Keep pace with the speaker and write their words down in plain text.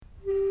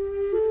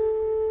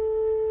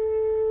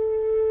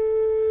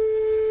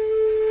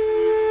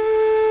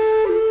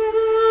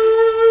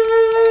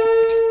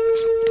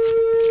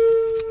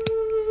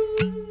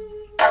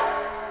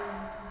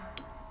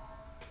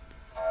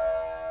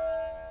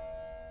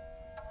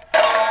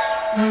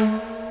Okay,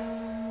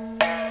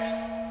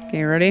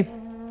 you ready?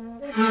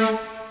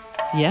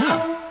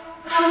 Yeah.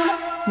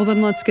 Well,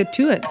 then let's get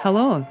to it.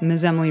 Hello,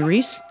 Ms. Emily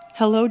Reese.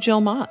 Hello,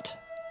 Jill Mott.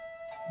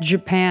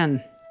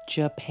 Japan.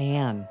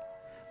 Japan.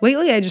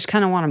 Lately, I just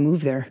kind of want to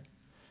move there.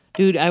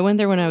 Dude, I went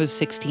there when I was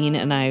 16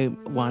 and I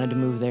wanted to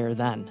move there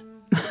then.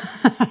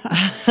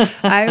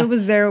 I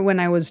was there when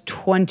I was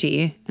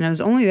 20, and I was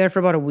only there for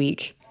about a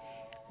week.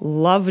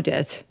 Loved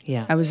it.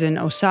 Yeah. I was in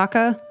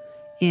Osaka,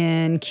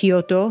 in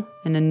Kyoto,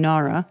 and in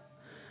Nara,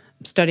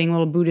 studying a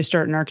little Buddhist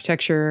art and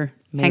architecture,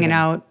 Amazing. hanging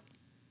out,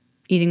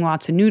 eating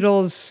lots of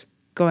noodles,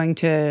 going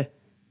to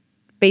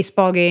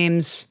baseball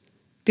games.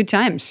 Good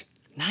times.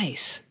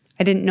 Nice.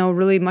 I didn't know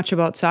really much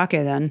about sake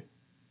then.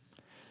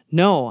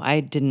 No,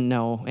 I didn't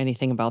know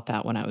anything about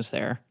that when I was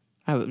there.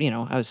 I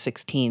was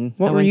 16.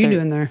 What were you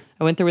doing there?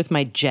 I went there with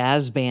my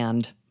jazz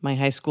band, my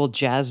high school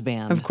jazz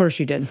band. Of course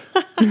you did.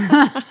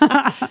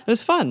 It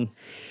was fun.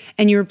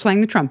 And you were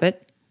playing the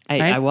trumpet,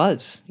 right? I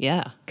was,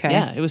 yeah. Okay.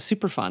 Yeah, it was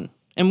super fun.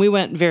 And we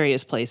went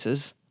various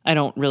places. I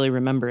don't really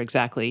remember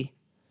exactly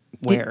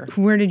where.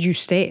 Where did you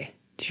stay?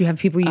 Did you have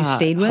people you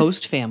stayed with?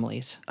 Host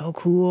families. Oh,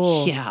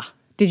 cool. Yeah,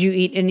 Did you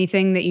eat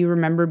anything that you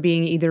remember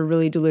being either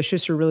really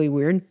delicious or really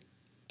weird?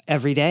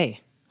 every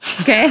day.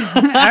 Okay.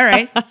 All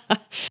right.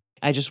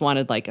 I just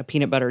wanted like a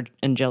peanut butter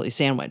and jelly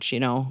sandwich,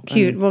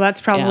 Cute. Well,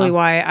 that's probably yeah.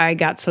 why I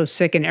got so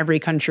sick in every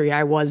country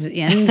I was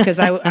in, because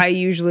I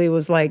usually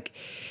was like,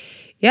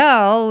 yeah,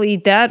 I'll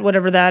eat that,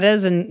 whatever that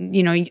is. And,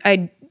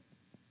 I'd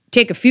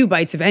take a few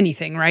bites of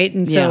anything, right?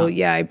 And so,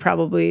 yeah, I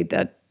probably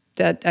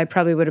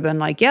would have been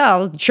like,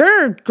 yeah,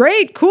 sure,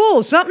 great,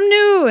 cool, something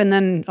new. And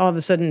then all of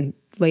a sudden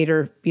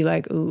later be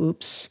like,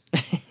 oops.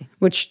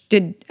 Which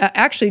did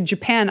actually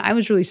Japan. I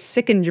was really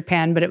sick in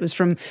Japan, but it was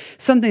from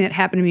something that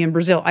happened to me in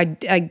Brazil. I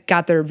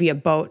got there via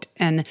boat.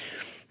 And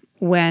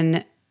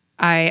when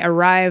I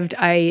arrived,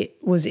 I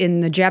was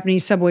in the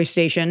Japanese subway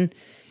station,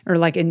 or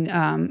like in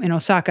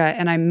Osaka,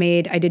 and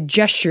I did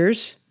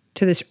gestures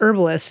to this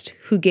herbalist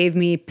who gave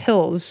me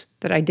pills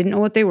that I didn't know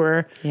what they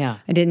were. Yeah.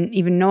 I didn't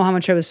even know how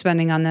much I was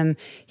spending on them.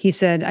 He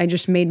said, I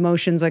just made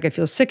motions like I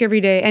feel sick every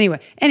day.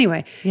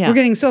 Anyway, Yeah. we're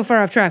getting so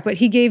far off track, but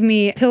he gave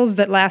me pills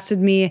that lasted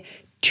me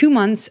 2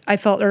 months.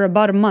 Or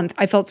about a month.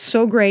 I felt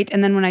so great.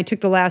 And then when I took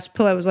the last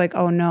pill, I was like,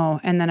 oh no.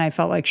 And then I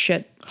felt like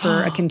shit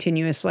for a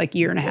continuous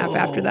year and a half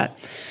after that.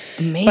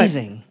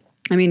 Amazing.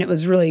 I mean, it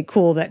was really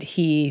cool that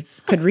he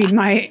could read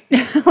my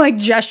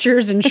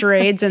gestures and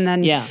charades, and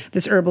then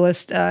this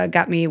herbalist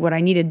got me what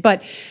I needed.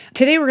 But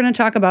today we're going to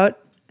talk about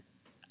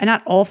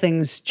not all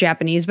things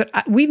Japanese, but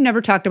we've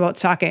never talked about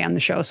sake on the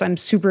show, so I'm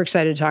super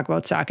excited to talk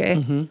about sake.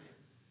 Mm-hmm.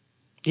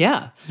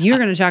 Yeah. You're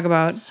going to talk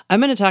about... I'm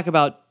going to talk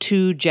about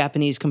 2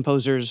 Japanese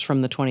composers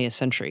from the 20th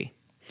century.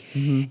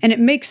 Mm-hmm. And it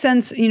makes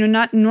sense,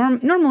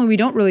 normally we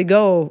don't really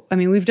go,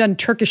 we've done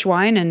Turkish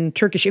wine and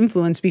Turkish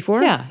influence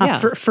before.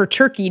 For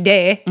Turkey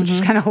Day, which is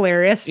kind of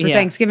hilarious, for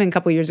Thanksgiving a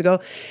couple years ago.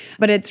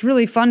 But it's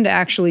really fun to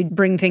actually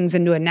bring things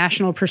into a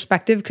national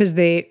perspective, because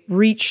they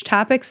reach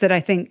topics that I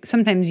think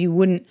sometimes you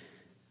wouldn't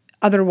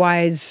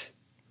otherwise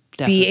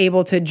be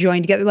able to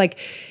join together. Like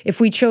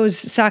if we chose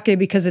sake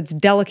because it's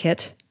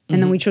delicate,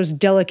 and then we chose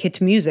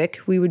delicate music,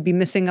 we would be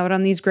missing out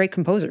on these great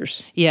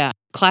composers. Yeah.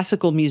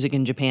 Classical music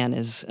in Japan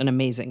is an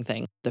amazing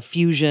thing. The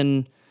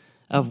fusion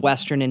of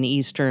Western and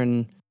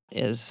Eastern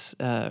is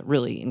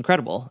really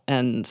incredible.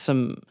 And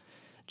some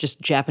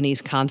just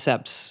Japanese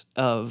concepts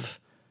of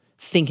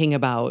thinking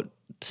about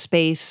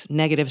space,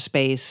 negative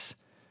space,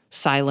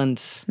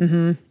 silence,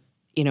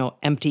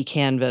 empty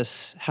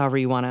canvas, however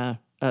you want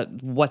to,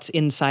 what's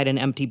inside an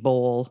empty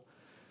bowl.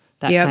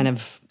 That kind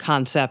of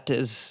concept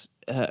is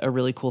a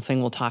really cool thing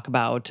we'll talk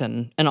about.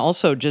 And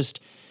also just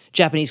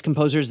Japanese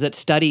composers that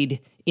studied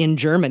in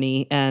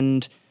Germany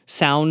and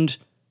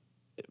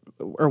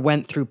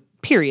went through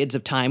periods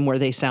of time where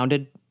they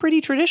sounded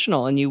pretty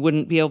traditional, and you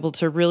wouldn't be able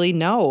to really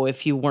know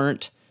if you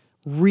weren't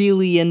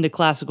really into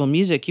classical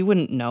music. You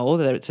wouldn't know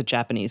that it's a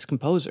Japanese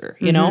composer,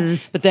 know?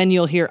 But then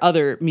you'll hear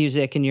other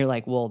music and you're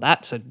like, well,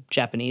 that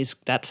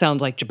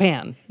sounds like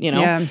Japan,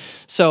 Yeah.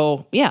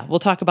 So we'll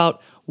talk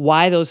about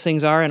why those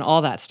things are and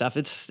all that stuff.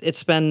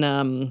 It's been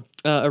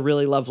a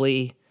really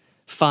lovely,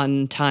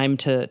 fun time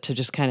to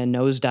just kind of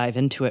nosedive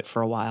into it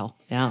for a while.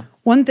 Yeah.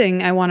 One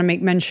thing I want to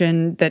make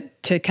mention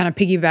that to kind of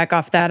piggyback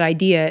off that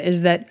idea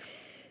is that,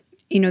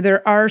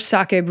 there are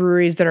sake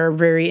breweries that are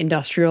very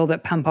industrial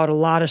that pump out a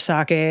lot of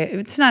sake.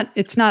 It's not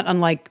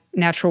unlike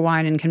natural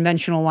wine and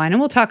conventional wine. And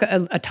we'll talk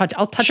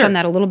I'll touch on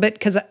that a little bit,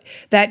 because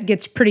that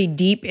gets pretty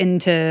deep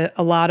into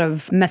a lot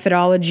of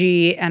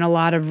methodology and a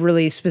lot of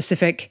really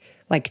specific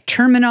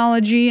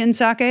terminology in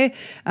sake.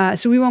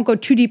 So we won't go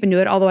too deep into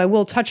it, although I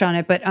will touch on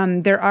it. But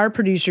there are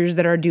producers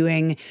that are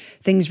doing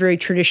things very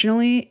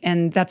traditionally,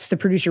 and that's the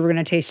producer we're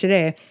going to taste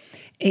today.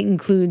 It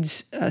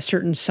includes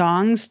certain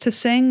songs to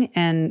sing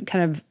and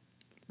kind of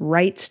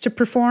rites to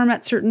perform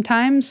at certain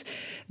times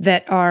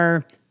that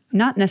are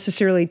not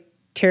necessarily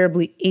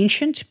terribly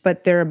ancient,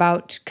 but they're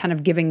about kind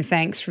of giving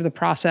thanks for the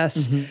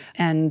process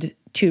and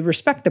to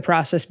respect the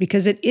process,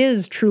 because it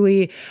is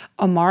truly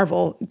a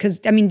marvel. Because,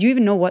 do you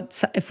even know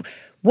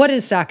What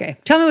is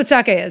sake? Tell me what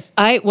sake is.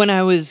 When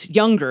I was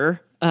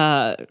younger,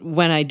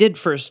 when I did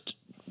first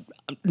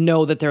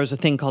know that there was a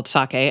thing called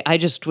sake, I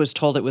just was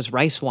told it was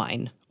rice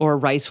wine or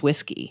rice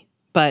whiskey.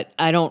 But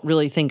I don't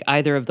really think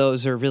either of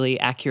those are really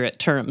accurate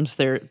terms.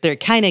 They're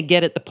kind of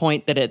get at the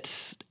point that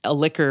it's a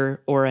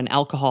liquor or an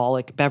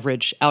alcoholic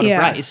beverage out of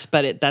rice.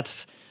 But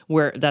that's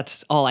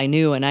all I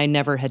knew, and I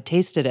never had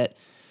tasted it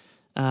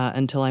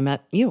until I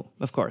met you,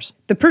 of course.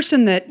 The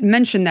person that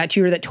mentioned that to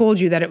you or that told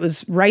you that it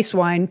was rice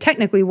wine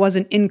technically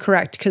wasn't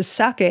incorrect because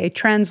sake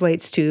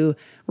translates to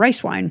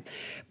rice wine.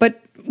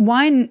 But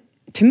wine,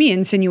 to me,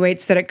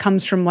 insinuates that it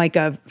comes from like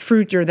a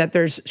fruit or that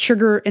there's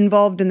sugar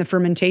involved in the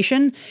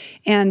fermentation,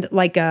 and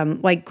like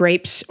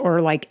grapes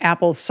or like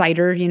apple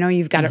cider,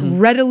 you've got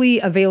readily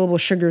available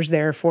sugars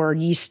there for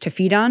yeast to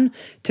feed on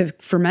to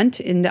ferment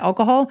into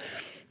alcohol.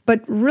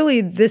 But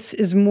really, this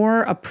is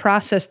more a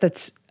process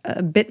that's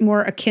a bit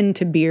more akin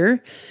to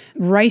beer.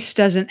 Rice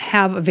doesn't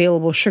have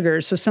available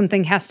sugars, so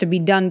something has to be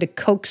done to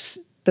coax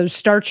those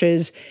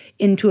starches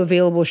into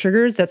available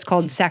sugars. That's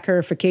called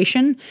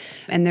saccharification.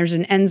 And there's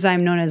an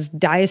enzyme known as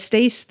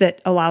diastase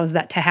that allows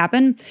that to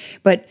happen.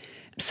 But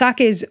sake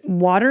is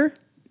water,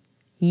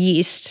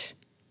 yeast,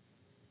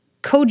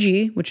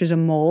 koji, which is a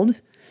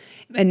mold.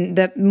 And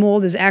that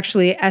mold is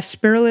actually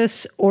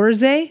Aspergillus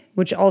oryzae,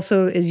 which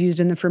also is used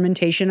in the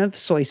fermentation of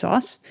soy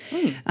sauce.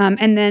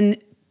 And then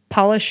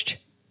polished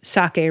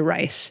sake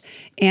rice.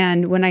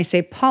 And when I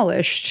say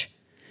polished,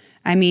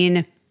 I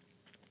mean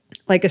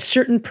like a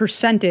certain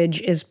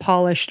percentage is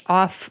polished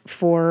off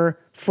for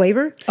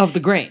flavor. Of the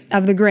grain.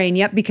 Of the grain,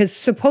 yep. Because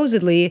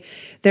supposedly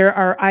there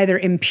are either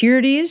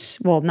impurities,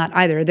 well, not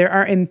either, there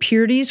are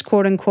impurities,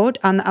 quote unquote,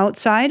 on the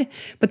outside,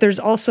 but there's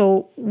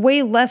also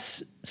way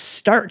less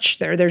starch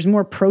there. There's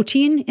more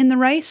protein in the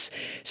rice.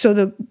 So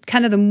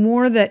the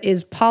more that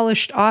is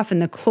polished off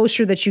and the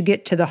closer that you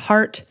get to the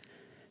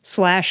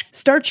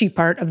heart/starchy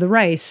part of the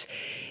rice,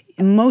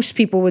 most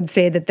people would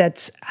say that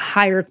that's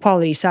higher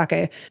quality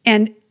sake.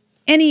 And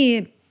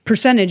any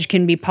percentage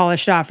can be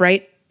polished off,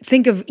 right?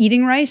 Think of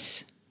eating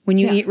rice. When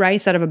you eat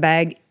rice out of a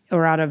bag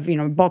or out of,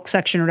 bulk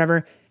section or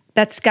whatever,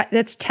 that's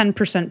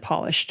 10%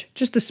 polished.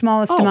 Just the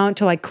smallest amount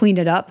to like clean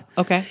it up.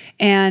 Okay.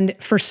 And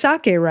for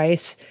sake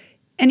rice,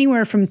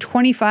 anywhere from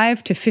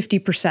 25 to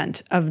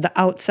 50% of the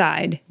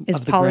outside is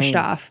polished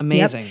grain. off.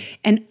 Amazing. Yep.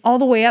 And all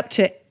the way up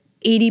to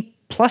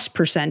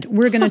 80+%.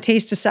 We're going to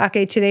taste a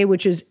sake today,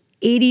 which is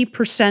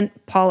 80%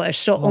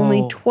 polished. So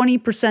only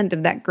 20%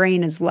 of that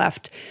grain is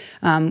left,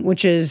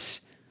 which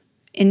is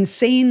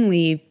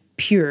insanely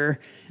pure.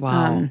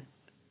 Wow.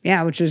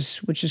 Which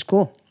is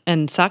cool.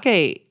 And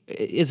sake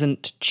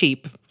isn't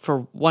cheap. For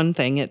one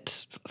thing,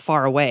 it's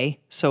far away,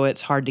 so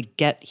it's hard to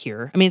get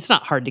here. I mean, it's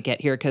not hard to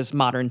get here because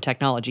modern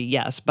technology,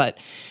 yes, but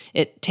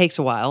it takes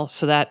a while,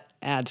 so that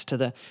adds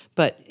to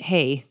but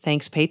hey,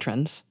 thanks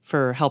patrons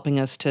for helping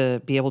us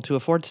to be able to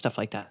afford stuff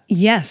like that.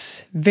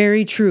 Yes,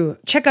 very true.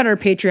 Check out our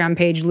Patreon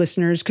page,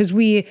 listeners, because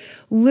we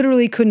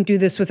literally couldn't do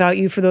this without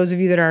you, for those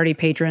of you that are already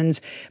patrons.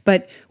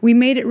 But we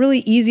made it really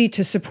easy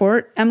to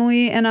support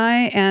Emily and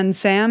I and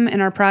Sam in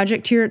our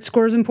project here at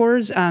Scores and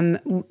Pours.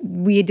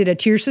 We did a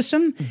tier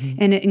system,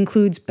 and it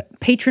includes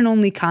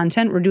patron-only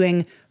content. We're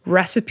doing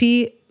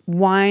recipe,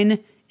 wine,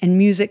 and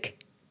music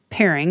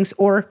pairings,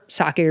 or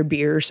sake or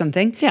beer or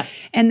something. Yeah.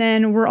 And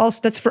then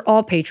that's for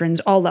all patrons,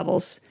 all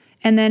levels.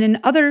 And then in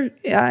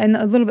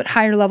a little bit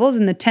higher levels,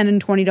 in the $10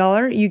 and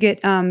 $20, you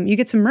get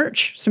some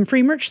merch, some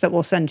free merch that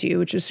we'll send to you,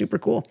 which is super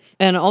cool.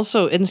 And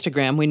also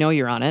Instagram, we know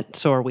you're on it,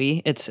 so are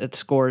we. It's at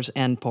Scores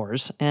and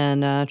Pours.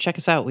 And check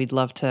us out. We'd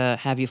love to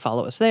have you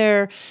follow us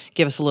there.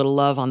 Give us a little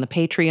love on the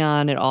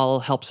Patreon. It all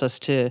helps us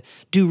to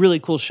do really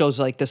cool shows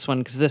like this one,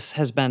 because this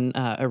has been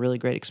a really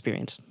great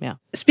experience. Yeah.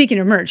 Speaking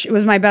of merch, it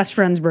was my best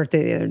friend's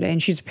birthday the other day,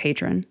 and she's a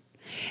patron.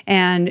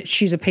 And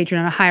she's a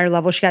patron on a higher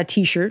level. She got a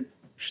t-shirt.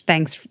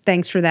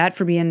 Thanks for that,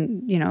 for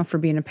being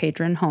a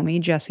patron, homie,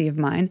 Jessie of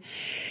mine.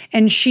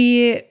 And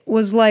she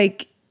was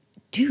like,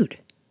 dude,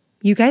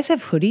 you guys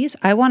have hoodies?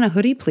 I want a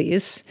hoodie,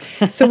 please.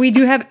 So we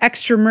do have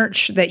extra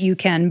merch that you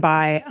can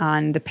buy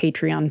on the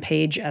Patreon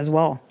page as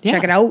well. Yeah.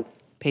 Check it out.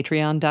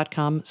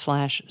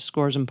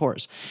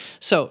 Patreon.com/scoresandpours.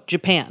 So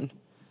Japan,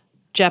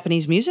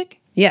 Japanese music?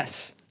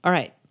 Yes. All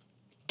right.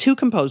 2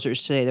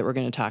 composers today that we're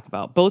going to talk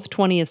about, both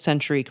 20th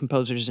century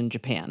composers in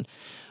Japan.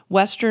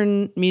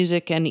 Western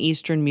music and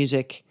Eastern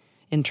music,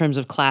 in terms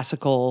of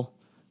classical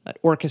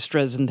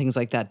orchestras and things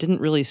like that, didn't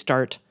really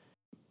start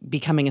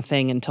becoming a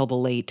thing until the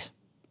late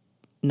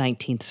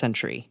 19th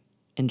century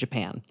in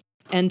Japan.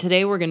 And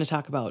today we're going to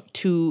talk about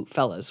 2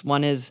 fellas.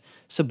 One is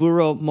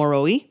Saburo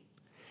Moroi,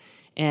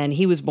 and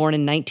he was born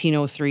in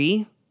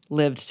 1903,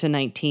 lived to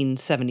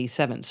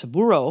 1977.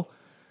 Saburo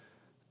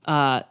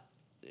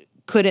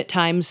could at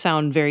times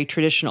sound very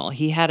traditional.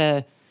 He had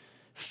a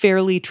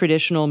fairly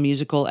traditional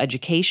musical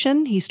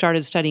education. He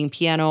started studying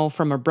piano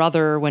from a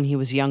brother when he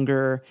was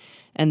younger.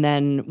 And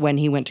then when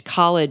he went to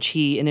college,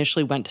 he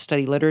initially went to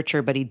study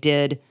literature, but he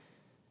did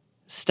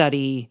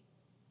study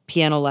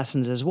piano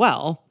lessons as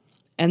well.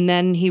 And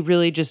then he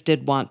really just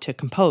did want to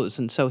compose.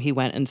 And so he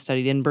went and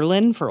studied in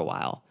Berlin for a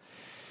while.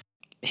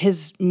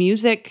 his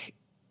music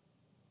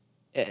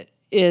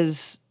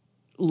is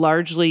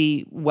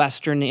largely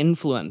Western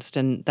influenced,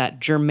 and that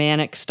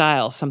Germanic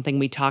style, something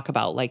we talk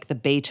about, like the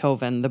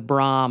Beethoven, the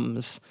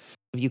Brahms.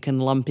 You can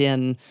lump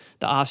in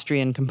the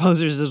Austrian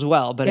composers as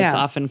well, but it's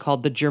often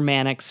called the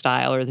Germanic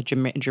style or the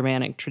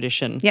Germanic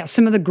tradition. Yeah,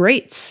 some of the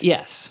greats.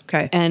 Yes.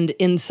 Okay. And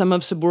in some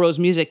of Saburo's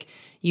music,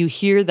 you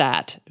hear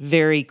that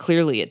very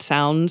clearly. It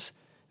sounds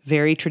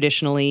very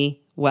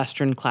traditionally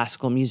Western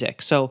classical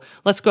music. So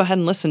let's go ahead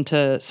and listen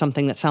to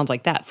something that sounds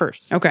like that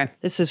first. Okay.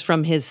 This is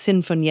from his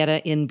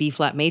Sinfonietta in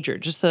B-flat major,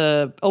 just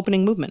the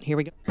opening movement. Here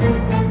we go.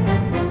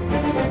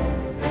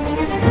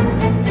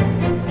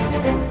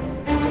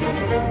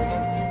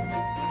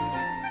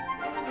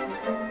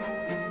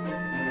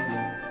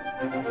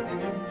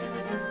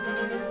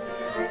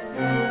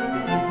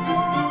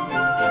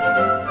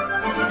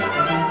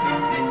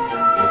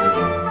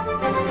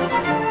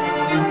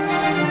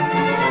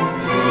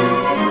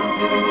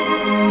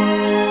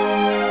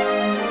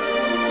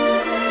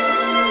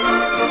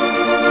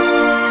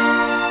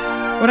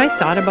 What I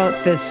thought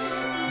about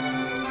this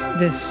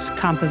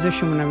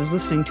composition when I was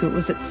listening to it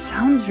was it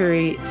sounds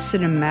very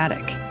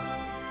cinematic,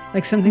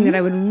 like something that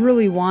I would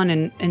really want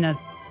in a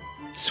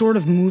sort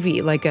of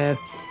movie, like a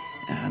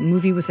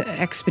movie with an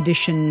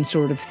expedition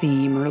sort of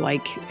theme or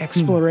like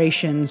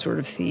exploration sort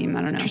of theme.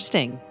 I don't know.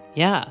 Interesting.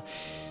 Yeah.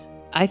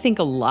 I think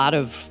a lot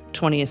of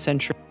 20th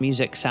century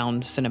music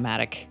sounds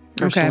cinematic,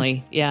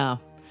 personally. Okay. Yeah.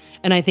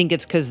 And I think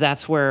it's because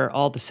that's where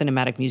all the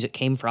cinematic music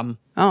came from.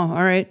 Oh,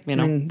 all right. You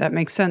know? I mean, that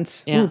makes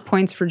sense. Yeah. Ooh,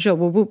 points for Jill.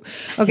 Whoop, whoop.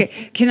 Okay,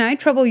 can I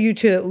trouble you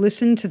to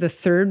listen to the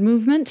third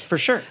movement? For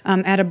sure.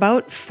 At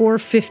about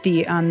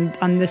 450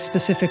 on this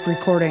specific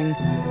recording.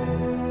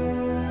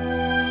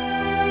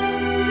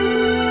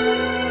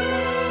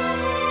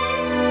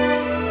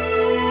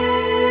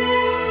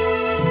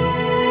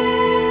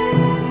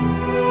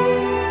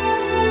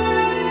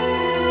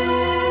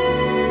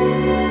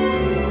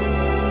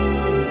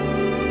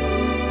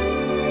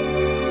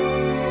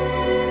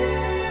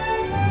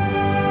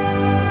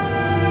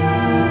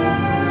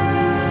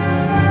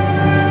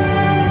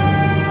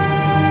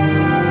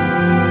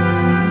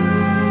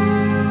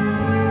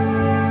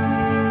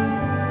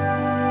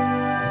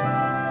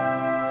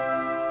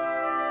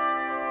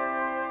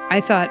 I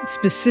thought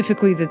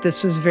specifically that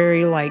this was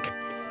very like,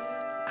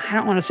 I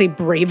don't want to say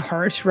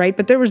Braveheart, right?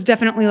 But there was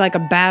definitely like a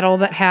battle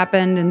that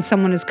happened and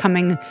someone is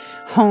coming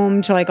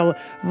home to like a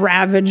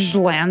ravaged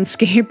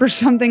landscape or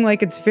something.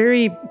 Like it's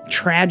very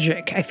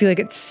tragic. I feel like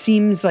it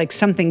seems like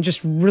something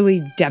just really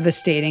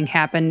devastating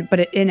happened, but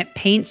it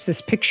paints this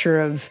picture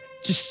of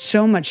just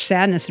so much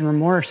sadness and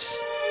remorse.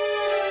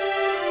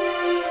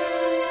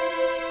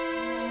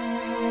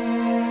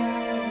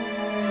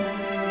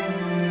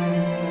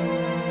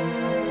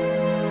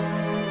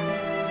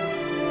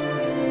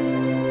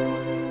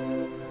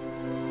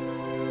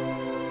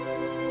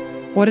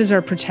 What is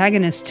our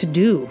protagonist to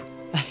do?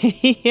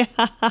 Yeah.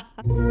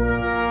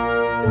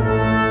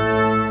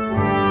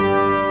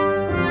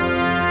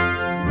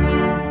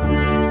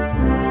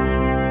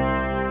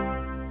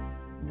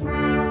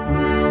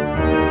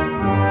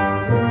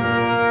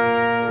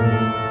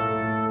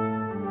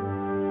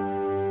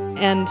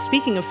 And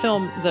speaking of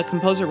film, the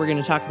composer we're going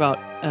to talk about,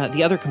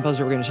 the other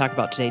composer we're going to talk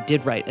about today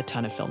did write a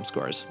ton of film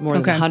scores, more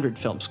than 100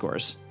 film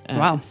scores.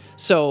 Wow.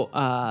 So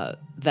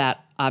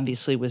that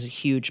obviously was a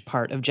huge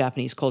part of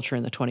Japanese culture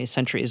in the 20th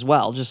century as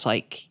well, just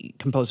like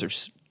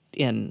composers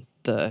in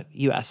the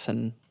U.S.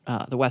 and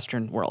the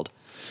Western world.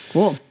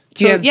 Cool.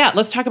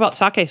 Let's talk about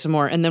sake some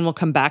more, and then we'll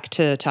come back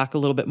to talk a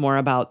little bit more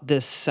about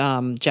this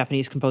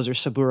Japanese composer,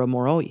 Saburo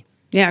Moroi.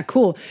 Yeah,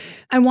 cool.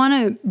 I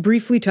want to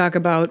briefly talk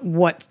about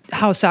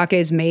how sake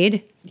is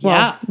made.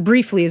 Well,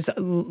 briefly is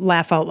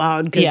laugh out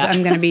loud because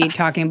I'm going to be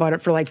talking about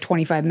it for like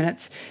 25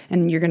 minutes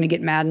and you're going to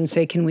get mad and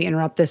say, can we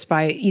interrupt this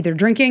by either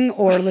drinking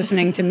or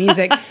listening to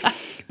music?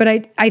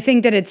 But I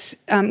think that it's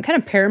kind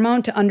of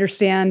paramount to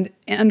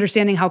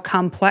understanding how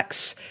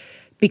complex,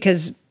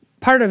 because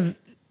part of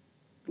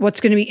what's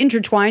going to be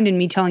intertwined in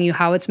me telling you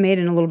how it's made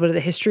and a little bit of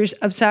the history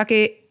of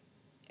sake,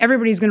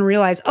 everybody's going to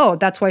realize, oh,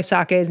 that's why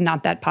sake is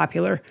not that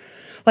popular.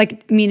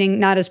 Like, meaning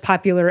not as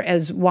popular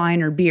as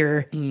wine or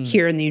beer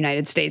here in the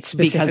United States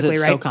specifically,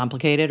 because it's so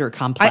complicated or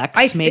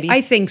complex, maybe?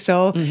 I think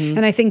so. Mm-hmm.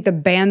 And I think the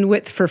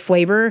bandwidth for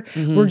flavor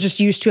we're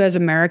just used to as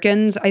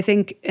Americans, I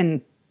think,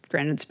 and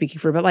granted speaking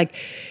for, but like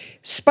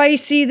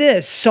spicy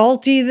this,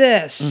 salty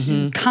this,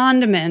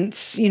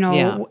 condiments,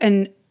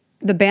 and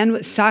the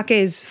bandwidth,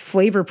 sake's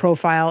flavor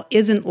profile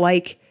isn't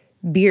like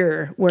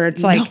beer where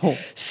it's like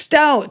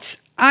stouts,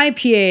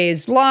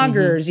 IPAs,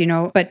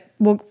 lagers, but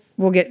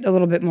We'll get a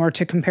little bit more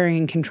to comparing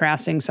and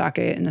contrasting sake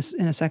in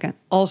a second.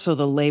 Also,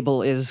 the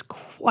label is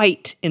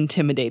quite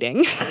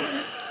intimidating.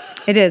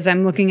 It is.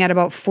 I'm looking at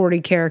about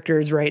 40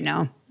 characters right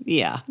now.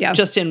 Yeah.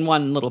 Just in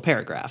one little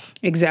paragraph.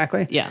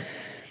 Exactly. Yeah.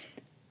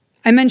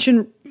 I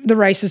mentioned the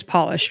rice is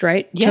polished,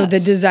 right? Yes. So the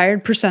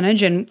desired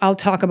percentage, and I'll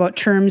talk about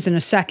terms in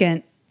a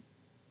second,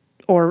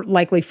 or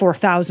likely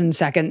 4,000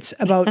 seconds,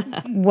 about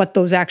what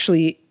those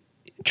actually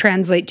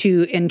translate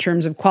to in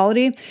terms of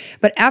quality.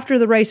 But after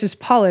the rice is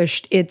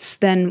polished, it's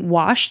then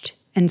washed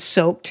and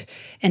soaked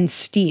and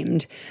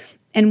steamed.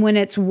 And when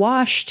it's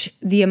washed,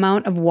 the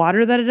amount of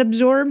water that it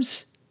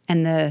absorbs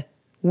and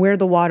where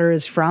the water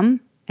is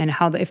from and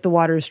if the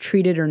water is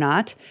treated or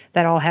not,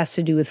 that all has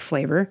to do with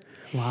flavor.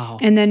 Wow.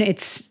 And then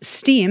it's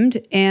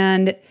steamed,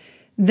 and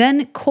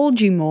then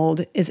koji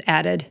mold is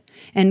added.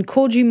 And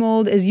koji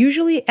mold is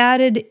usually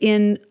added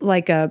in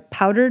like a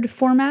powdered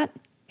format.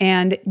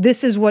 And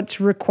this is what's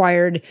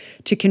required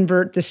to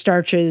convert the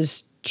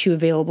starches to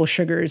available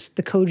sugars.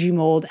 The koji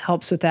mold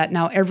helps with that.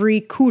 Now,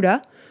 every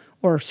kura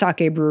or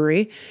sake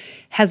brewery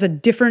has a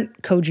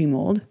different koji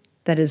mold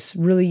that is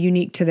really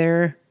unique to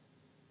their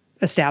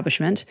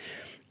establishment.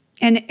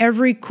 And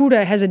every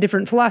kura has a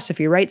different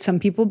philosophy, right? Some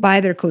people buy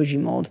their koji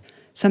mold.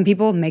 Some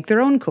people make their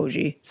own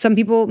koji. Some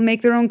people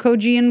make their own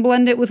koji and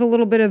blend it with a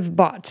little bit of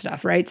bought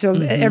stuff, right? So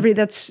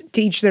that's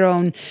to each their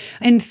own.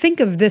 And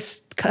think of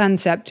this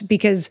concept,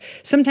 because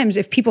sometimes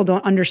if people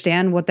don't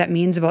understand what that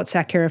means about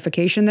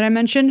saccharification that I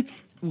mentioned,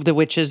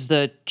 which is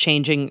the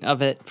changing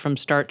of it from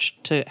starch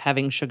to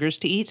having sugars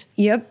to eat?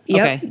 Yep.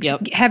 Okay,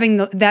 yep.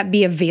 Having that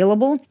be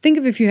available. Think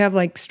of if you have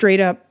like straight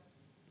up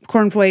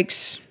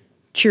cornflakes,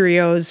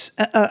 Cheerios,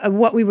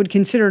 what we would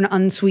consider an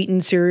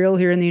unsweetened cereal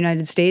here in the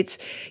United States,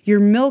 your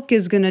milk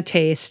is going to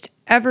taste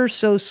ever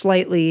so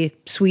slightly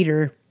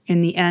sweeter in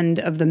the end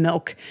of the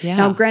milk. Yeah.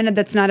 Now, granted,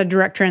 that's not a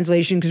direct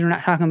translation because we're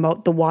not talking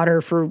about the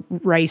water for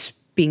rice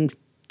being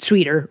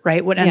sweeter,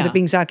 right? What ends up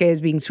being sake is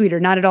being sweeter,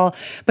 not at all.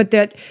 But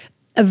that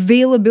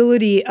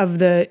availability of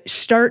the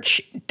starch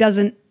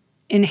doesn't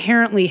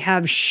inherently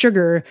have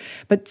sugar,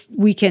 but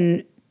we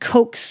can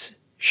coax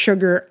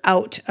sugar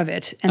out of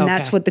it. And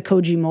that's what the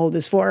koji mold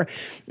is for.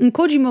 And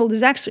koji mold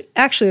is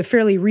actually a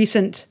fairly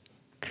recent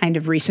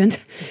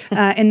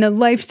in the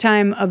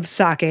lifetime of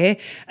sake,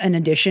 an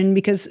addition,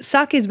 because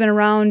sake has been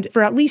around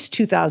for at least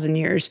 2,000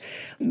 years.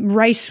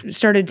 Rice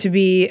started to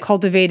be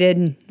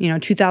cultivated,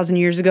 2,000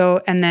 years ago,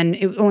 and then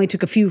it only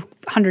took a few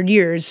hundred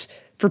years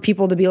for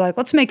people to be like,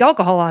 let's make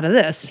alcohol out of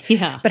this.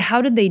 Yeah. But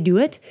how did they do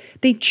it?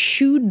 They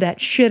chewed that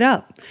shit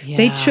up. Yeah.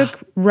 They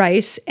took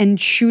rice and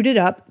chewed it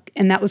up,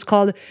 and that was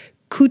called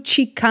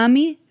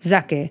kuchikami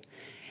sake.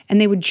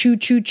 And they would chew.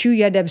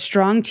 You had to have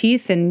strong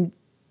teeth and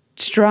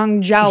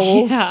strong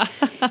jowls. Yeah.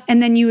 And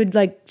then you would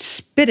like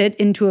spit it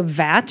into a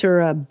vat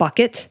or a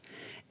bucket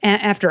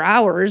after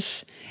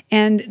hours.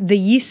 And the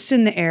yeasts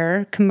in the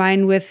air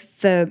combined with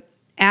the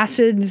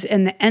acids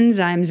and the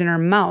enzymes in our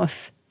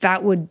mouth,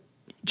 that would,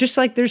 just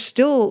like there's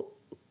still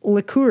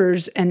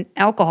liqueurs and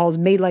alcohols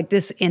made like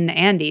this in the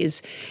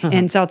Andes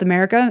in South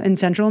America and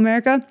Central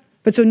America.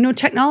 But so no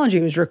technology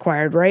was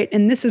required, right?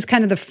 And this is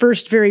kind of the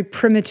first very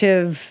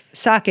primitive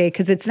sake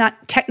because it's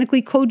not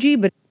technically koji,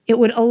 but it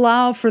would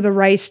allow for the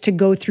rice to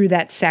go through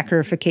that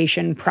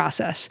saccharification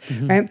process,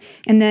 right?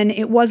 And then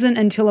it wasn't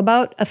until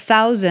about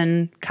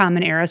 1,000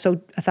 Common Era, so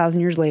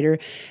 1,000 years later,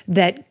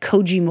 that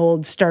koji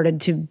mold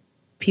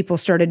people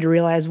started to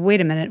realize, wait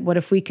a minute, what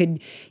if we could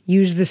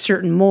use this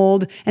certain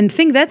mold? And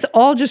think that's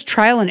all just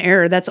trial and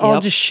error. That's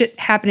all just shit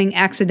happening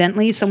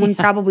accidentally. Someone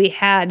probably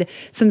had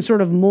some sort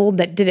of mold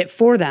that did it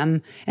for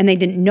them, and they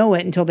didn't know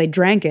it until they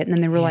drank it. And then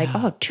they were like,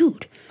 oh,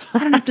 dude, I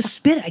don't have to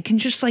spit. I can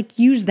just like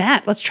use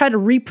that. Let's try to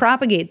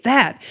repropagate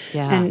that.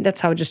 Yeah. And that's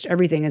how just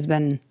everything has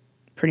been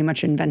pretty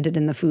much invented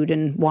in the food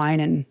and wine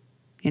and,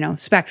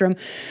 spectrum.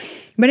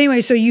 But anyway,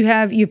 so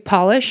you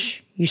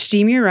polish, you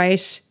steam your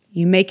rice,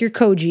 you make your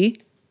koji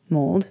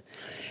mold,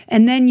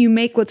 and then you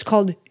make what's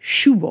called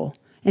shubo.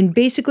 And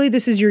basically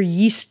this is your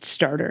yeast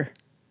starter.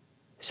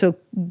 So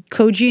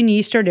koji and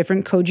yeast are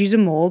different. Koji's a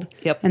mold,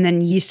 and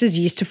then yeast is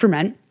yeast to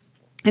ferment.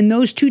 And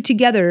those two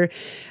together,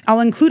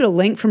 I'll include a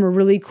link from a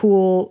really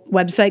cool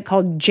website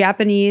called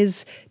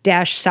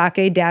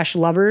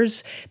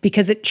Japanese-sake-lovers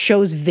because it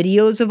shows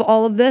videos of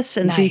all of this.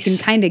 And so you can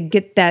kind of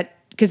get that,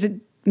 because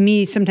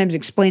me sometimes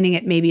explaining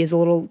it maybe is a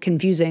little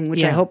confusing,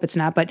 which I hope it's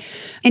not. But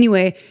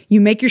anyway, you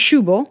make your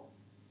shubo,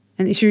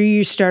 and this is your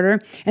yeast starter.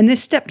 And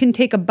this step can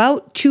take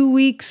about 2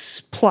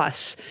 weeks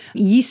plus.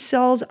 Yeast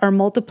cells are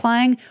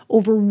multiplying.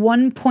 Over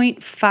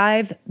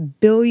 1.5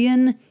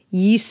 billion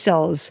yeast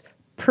cells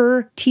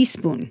per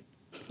teaspoon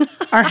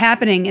are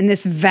happening in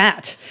this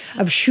vat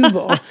of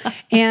shubo.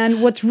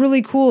 And what's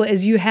really cool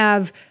is you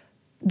have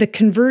the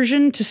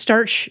conversion to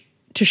starch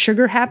to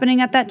sugar happening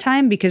at that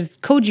time, because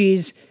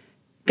koji's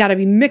got to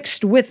be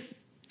mixed with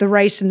the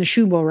rice and the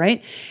shubo,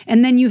 right?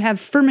 And then you have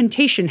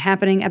fermentation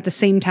happening at the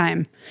same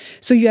time.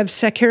 So you have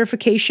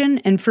saccharification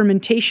and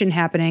fermentation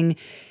happening,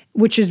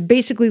 which is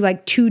basically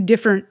like two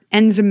different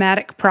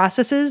enzymatic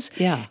processes.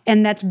 Yeah.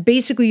 And that's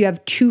basically, you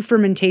have two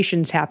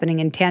fermentations happening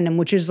in tandem,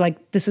 which is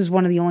like, this is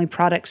one of the only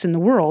products in the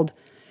world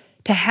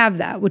to have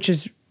that, which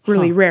is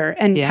really rare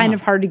and kind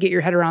of hard to get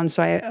your head around.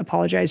 So I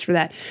apologize for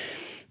that.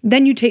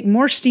 Then you take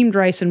more steamed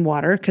rice and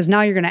water, because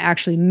now you're going to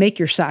actually make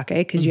your sake,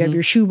 because you have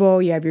your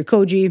shubo, you have your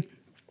koji,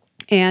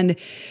 and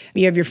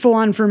you have your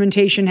full-on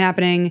fermentation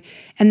happening.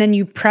 And then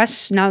you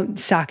press. Now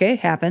sake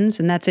happens,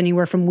 and that's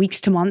anywhere from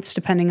weeks to months,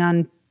 depending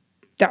on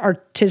the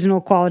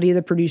artisanal quality of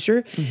the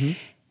producer.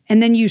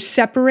 And then you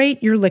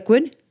separate your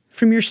liquid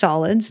from your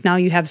solids. Now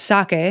you have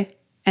sake,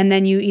 and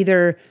then you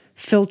either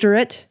filter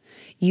it.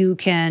 You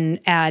can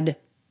add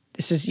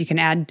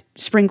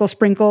sprinkle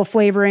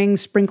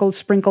flavorings,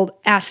 sprinkled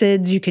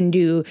acids. You can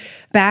do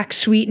back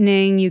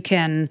sweetening. You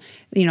can,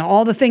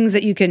 all the things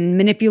that you can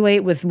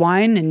manipulate with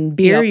wine and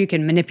beer, you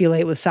can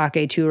manipulate with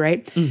sake too,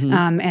 right?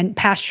 And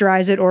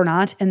pasteurize it or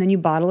not, and then you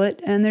bottle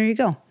it, and there you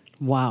go.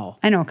 Wow.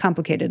 I know,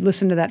 complicated.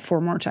 Listen to that 4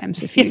 more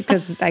times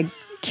because I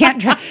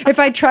can't try. If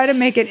I try to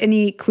make it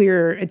any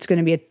clearer, it's going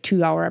to be a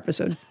 2-hour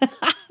episode.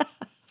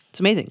 It's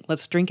amazing.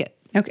 Let's drink it.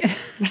 Okay.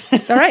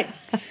 All right.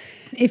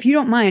 If you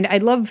don't mind,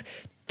 I'd love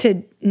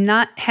to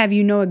not have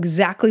you know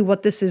exactly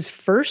what this is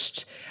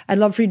first. I'd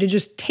love for you to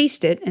just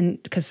taste it,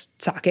 and because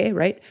sake,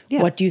 right?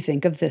 Yeah. What do you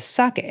think of this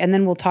sake? And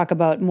then we'll talk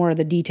about more of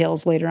the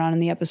details later on in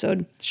the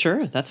episode.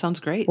 Sure, that sounds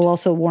great. We'll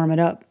also warm it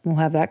up. We'll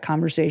have that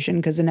conversation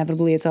because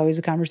inevitably it's always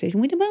a conversation.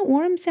 What about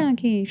warm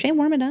sake? Should I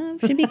warm it up?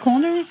 Should it be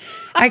colder?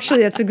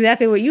 Actually, that's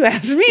exactly what you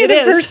asked me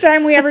the first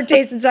time we ever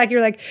tasted sake.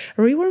 You're like,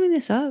 are we warming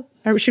this up?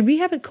 Or should we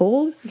have it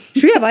cold?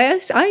 Should we have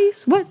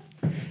ice? What?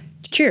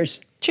 Cheers.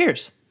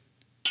 Cheers.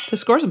 To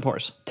Scores and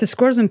Pours. To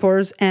Scores and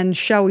Pours, and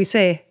shall we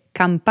say,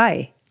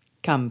 kampai.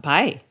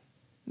 Kampai.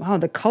 Wow,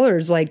 the color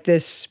is like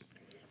this.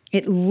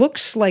 It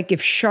looks like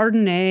if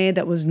Chardonnay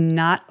that was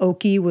not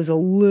oaky was a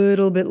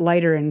little bit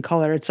lighter in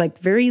color. It's like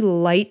very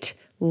light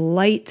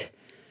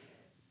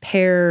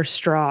pear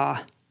straw.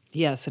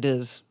 Yes, it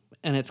is.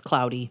 And it's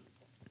cloudy.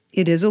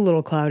 It is a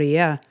little cloudy,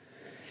 yeah.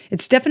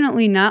 It's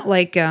definitely not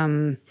like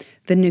the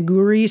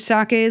Niguri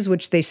sakes,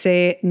 which they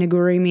say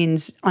Niguri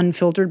means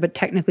unfiltered, but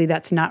technically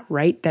that's not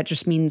right. That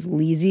just means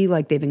leesy,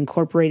 like they've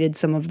incorporated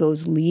some of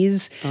those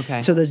lees.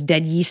 Okay. So those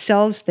dead yeast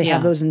cells, they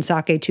have those in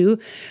sake too.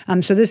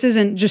 So this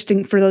isn't just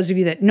for those of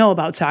you that know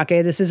about sake,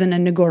 this isn't a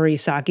Niguri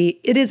sake.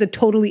 It is a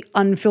totally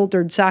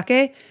unfiltered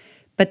sake,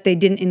 but they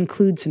didn't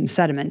include some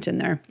sediment in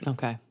there.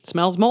 Okay.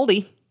 Smells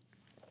moldy.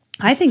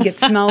 I think it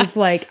smells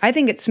like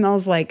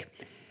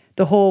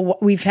the whole,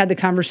 we've had the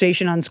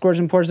conversation on Scores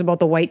and Pours about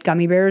the white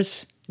gummy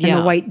bears and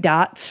the white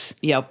dots.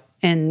 Yep.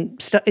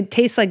 And it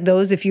tastes like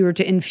those if you were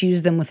to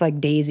infuse them with like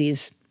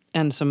daisies.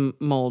 And some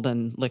mold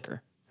and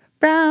liquor.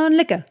 Brown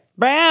liquor.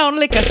 Brown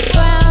liquor.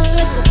 Brown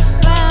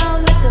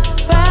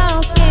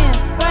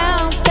skin,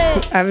 brown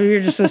fit. We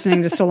were just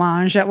listening to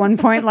Solange at one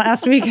point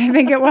last week, I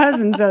think it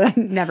was. And so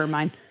never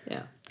mind.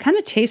 Yeah. Kind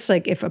of tastes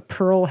like if a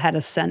pearl had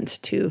a scent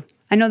too.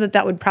 I know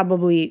that would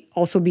probably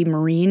also be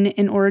marine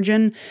in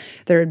origin.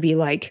 There would be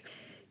like,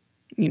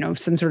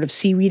 some sort of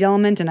seaweed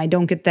element, and I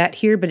don't get that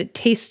here, but it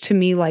tastes to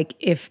me like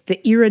if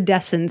the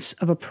iridescence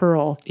of a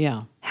pearl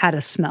had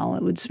a smell,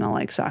 it would smell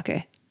like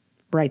sake.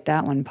 Write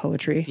that one,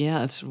 poetry.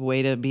 Yeah, it's a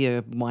way to be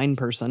a wine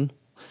person.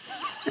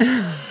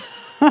 The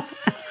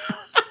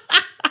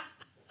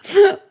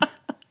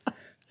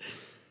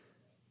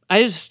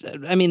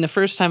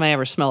first time I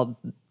ever smelled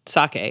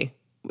sake,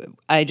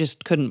 I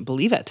just couldn't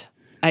believe it.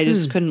 I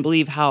just couldn't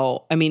believe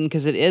how,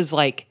 because it is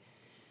like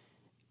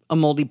a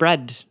moldy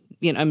bread,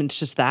 it's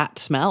just that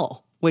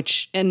smell,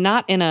 and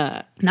not in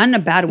a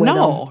bad way.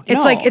 No, though.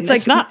 It's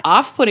like not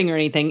off-putting or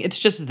anything. It's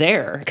just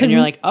there. And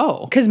you're like,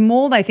 oh. Because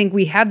mold, I think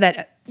we have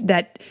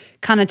that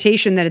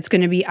connotation that it's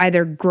going to be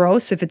either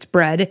gross if it's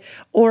bread,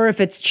 or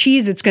if it's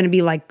cheese, it's going to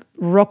be like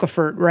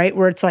Roquefort, right?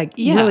 Where it's like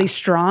really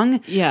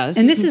strong. Yeah.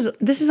 This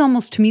is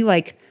almost to me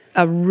like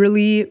a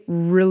really,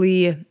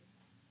 really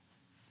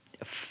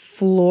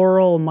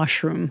floral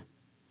mushroom.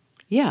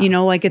 Yeah.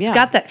 It's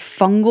got that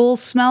fungal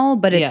smell,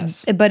 but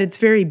it's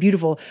very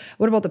beautiful.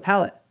 What about the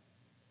palate?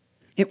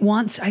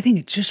 I think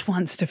it just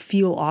wants to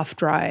feel off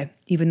dry,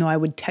 even though I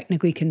would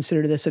technically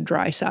consider this a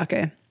dry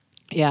sake.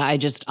 Yeah, I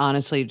just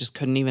honestly just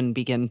couldn't even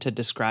begin to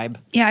describe.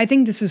 Yeah, I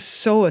think this is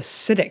so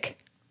acidic.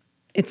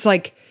 It's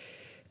like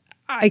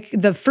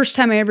the first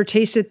time I ever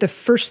tasted it, the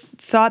first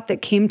thought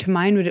that came to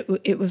mind,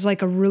 it was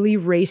like a really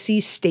racy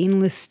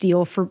stainless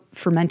steel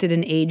fermented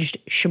and aged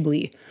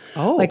Chablis.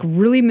 Oh. Like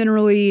really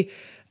minerally,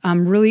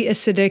 really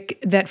acidic,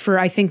 that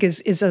I think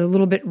is a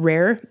little bit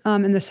rare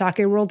in the sake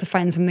world to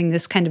find something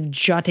this kind of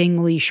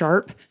juttingly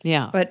sharp.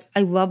 Yeah. But I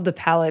love the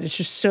palate. It's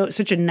just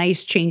such a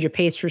nice change of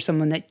pace for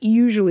someone that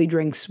usually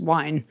drinks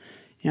wine,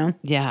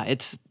 Yeah,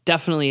 it's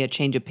definitely a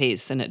change of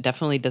pace, and it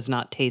definitely does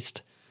not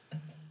taste,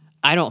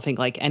 I don't think,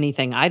 like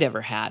anything I'd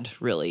ever had,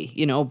 really,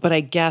 But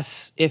I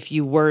guess if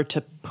you were to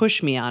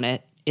push me on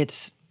it,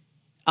 it's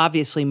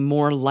obviously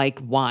more like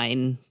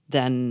wine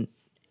than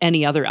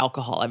any other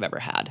alcohol I've ever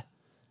had,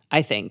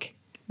 I think.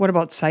 What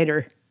about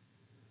cider?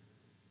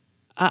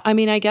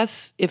 I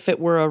guess if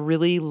it were a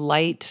really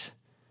light,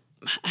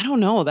 I don't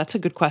know. That's a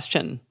good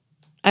question.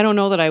 I don't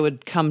know that I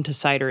would come to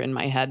cider in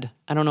my head.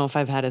 I don't know if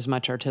I've had as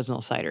much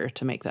artisanal cider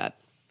to make that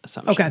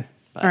assumption. Okay.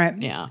 But, all right.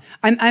 Yeah.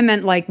 I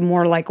meant like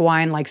more like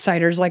wine, like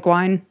cider's like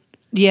wine.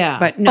 Yeah.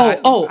 But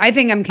no, I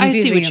think I'm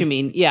confusing I see what you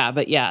mean. Yeah,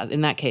 but yeah,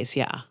 in that case,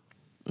 yeah.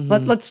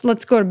 Mm-hmm.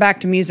 Let's go back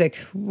to music.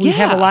 We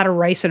have a lot of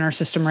rice in our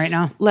system right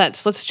now.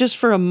 Let's just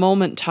for a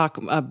moment talk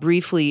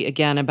briefly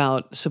again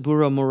about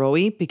Saburo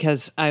Moroi,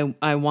 because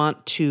I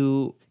want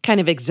to kind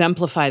of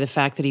exemplify the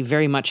fact that he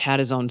very much had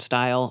his own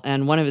style.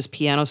 And one of his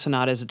piano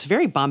sonatas, it's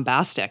very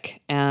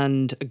bombastic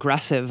and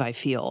aggressive, I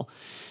feel.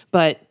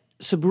 But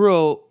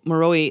Saburo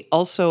Moroi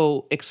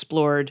also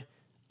explored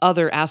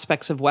other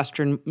aspects of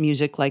Western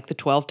music, like the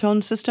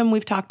 12-tone system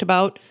we've talked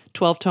about,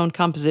 12-tone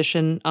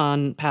composition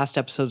on past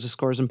episodes of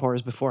Scores and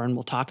Pours before, and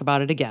we'll talk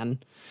about it again.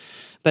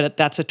 But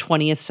that's a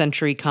 20th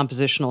century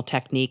compositional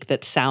technique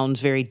that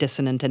sounds very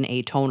dissonant and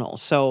atonal.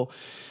 So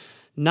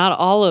not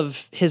all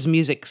of his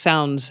music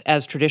sounds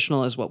as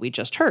traditional as what we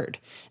just heard.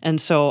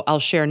 And so I'll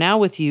share now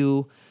with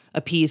you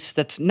a piece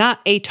that's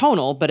not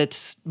atonal, but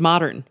it's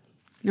modern.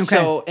 Okay.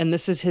 So, and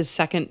this is his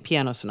second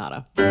piano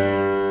sonata.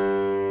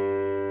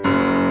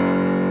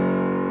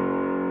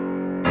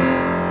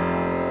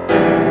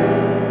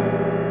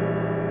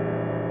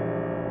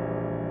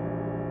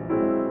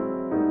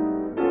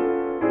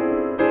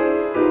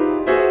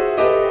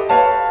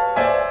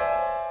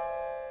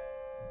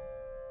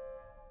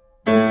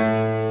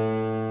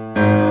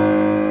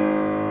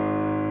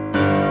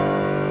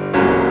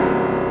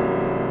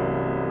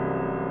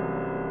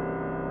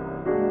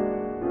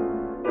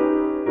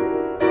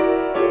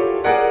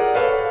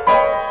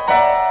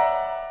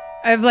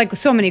 I have like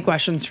so many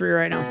questions for you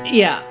right now.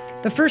 Yeah.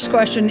 The first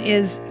question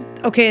is,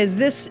 okay, is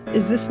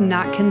this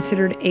not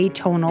considered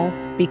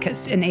atonal?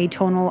 Because in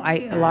atonal,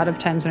 a lot of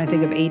times when I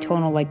think of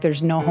atonal, like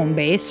there's no home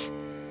bass.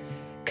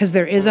 Because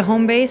there is a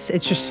home bass,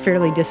 it's just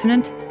fairly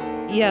dissonant.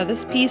 Yeah,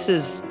 this piece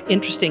is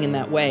interesting in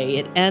that way.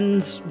 It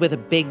ends with a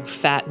big,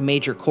 fat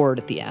major chord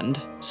at the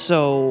end.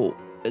 So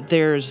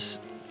there's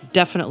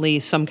definitely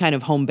some kind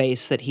of home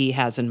bass that he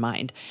has in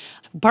mind.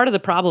 Part of the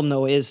problem,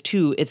 though, is,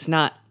 too, it's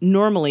not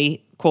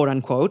normally, quote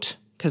unquote,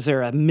 because there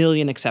are a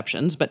million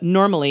exceptions, but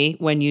normally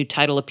when you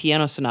title a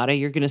piano sonata,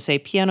 you're going to say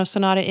piano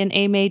sonata in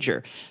A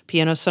major,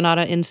 piano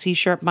sonata in C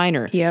sharp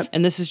minor. Yep.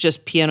 And this is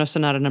just piano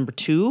sonata number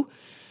 2.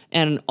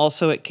 And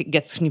also it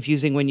gets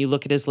confusing when you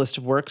look at his list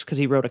of works because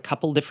he wrote a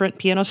couple different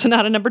piano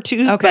sonata number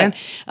 2s. Okay.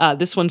 But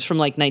this one's from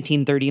like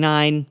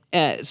 1939.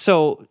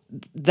 So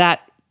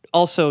that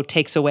also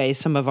takes away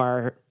some of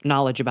our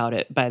knowledge about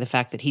it by the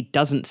fact that he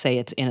doesn't say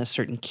it's in a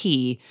certain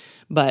key.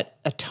 But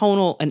an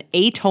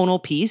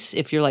atonal piece,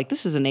 if you're like,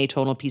 this is an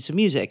atonal piece of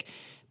music,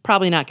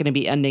 probably not going to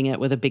be ending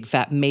it with a big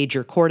fat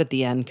major chord at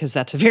the end because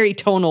that's a very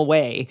tonal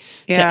way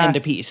to end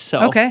a piece.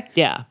 So, okay.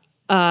 Yeah.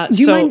 Do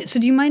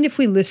you mind if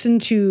we listen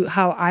to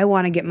how I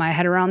want to get my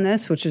head around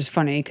this, which is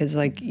funny because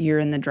like you're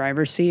in the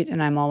driver's seat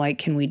and I'm all like,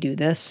 can we do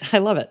this? I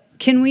love it.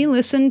 Can we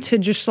listen to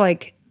just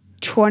like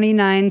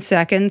 29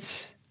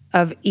 seconds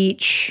of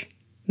each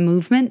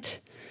movement?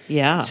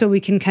 Yeah. So we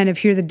can kind of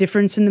hear the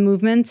difference in the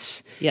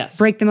movements. Yes.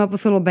 Break them up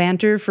with little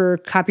banter for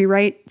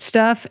copyright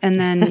stuff. And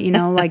then,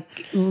 like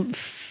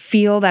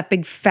feel that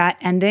big fat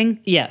ending.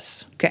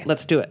 Yes. Okay.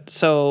 Let's do it.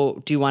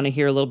 So do you want to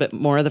hear a little bit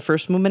more of the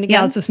first movement again?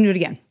 Yeah, let's listen to it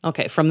again.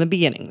 Okay, from the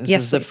beginning. This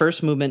Yes, is the please.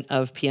 first movement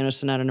of Piano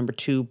Sonata number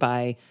 2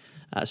 by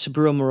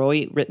Saburo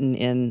Moroi, written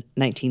in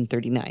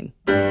 1939.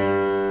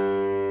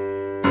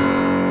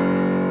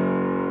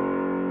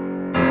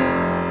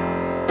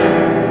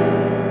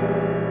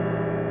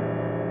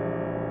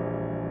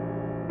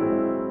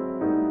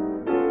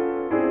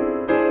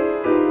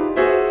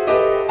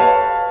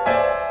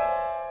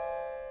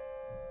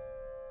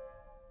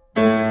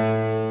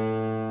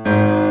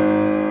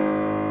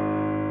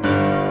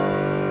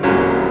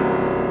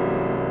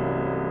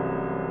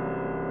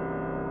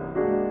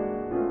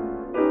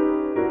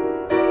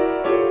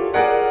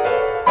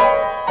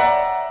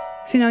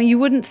 So, you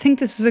wouldn't think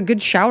this is a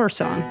good shower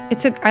song.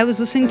 I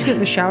was listening to it in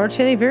the shower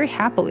today very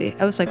happily.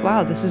 I was like,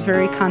 wow, this is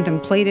very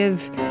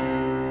contemplative.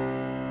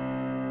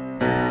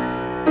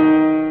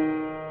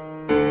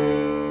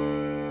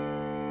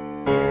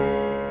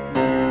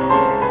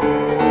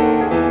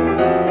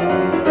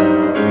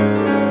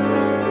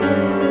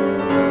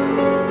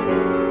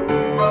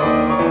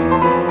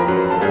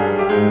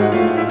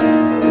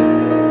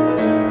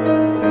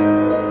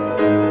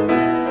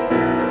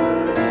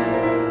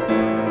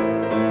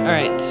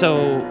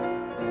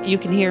 So you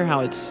can hear how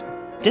it's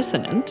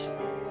dissonant,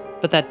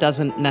 but that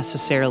doesn't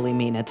necessarily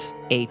mean it's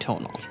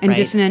atonal. And right?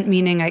 dissonant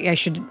meaning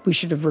we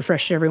should have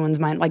refreshed everyone's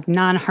mind, like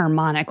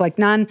non-harmonic, like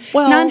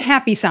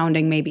non-happy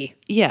sounding maybe.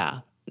 Yeah.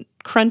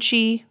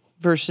 Crunchy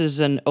versus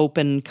an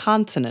open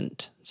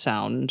consonant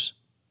sound,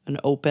 an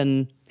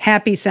open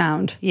happy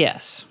sound.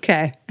 Yes.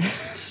 Okay.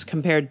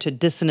 Compared to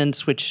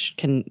dissonance, which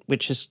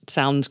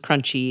sounds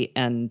crunchy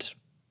and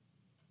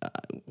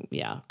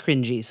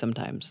cringy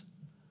sometimes.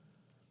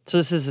 So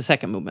this is the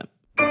second movement.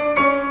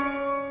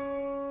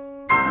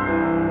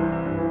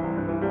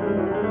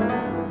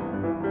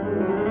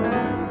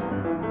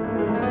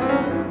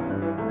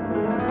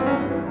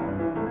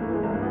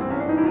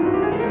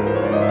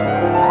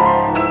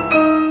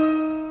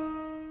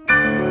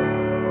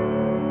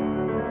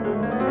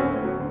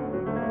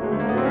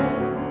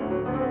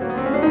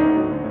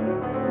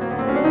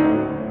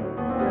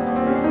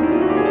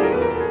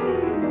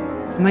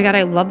 Oh my God,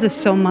 I love this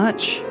so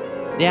much.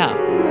 Yeah.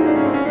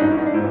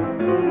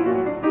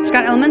 It's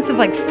got elements of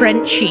like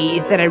Frenchy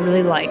that I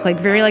really like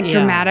very like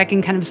dramatic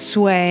and kind of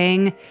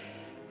swaying.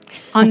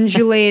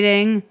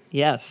 undulating.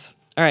 Yes.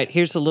 All right,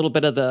 here's a little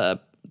bit of the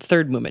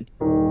third movement.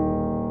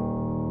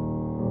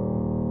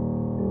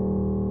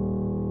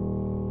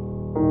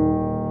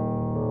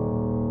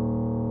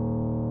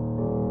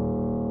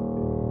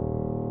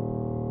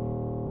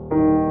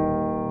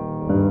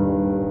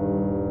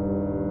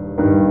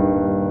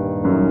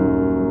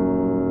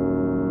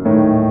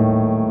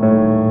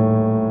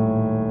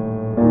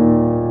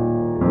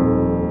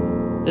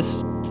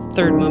 This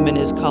third movement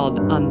is called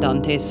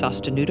Andante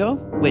sostenuto,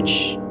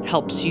 which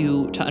helps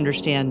you to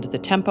understand the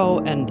tempo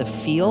and the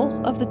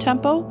feel of the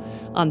tempo.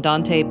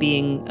 Andante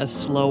being a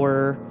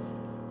slower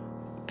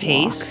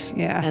pace, Walk,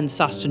 yeah. and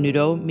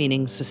sostenuto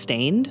meaning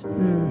sustained.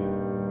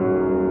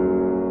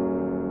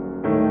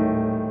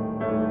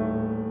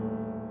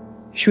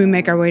 Should we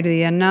make our way to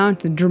the end now?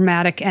 The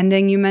dramatic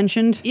ending you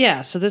mentioned?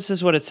 Yeah, so this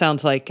is what it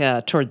sounds like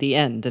toward the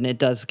end, and it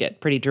does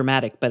get pretty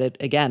dramatic, but it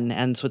again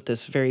ends with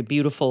this very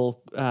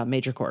beautiful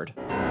major chord.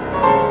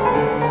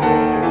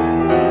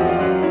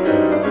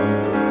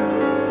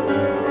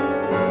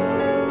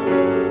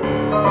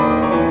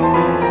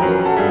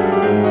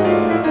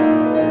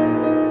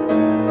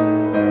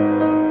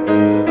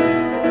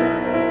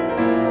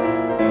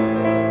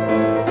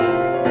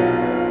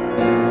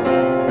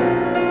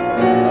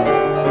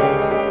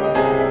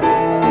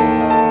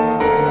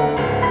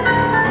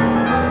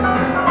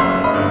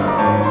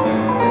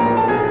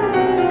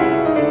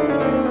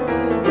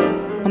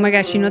 Oh my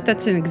gosh, you know what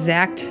that's an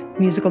exact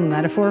musical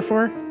metaphor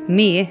for?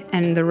 Me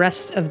and the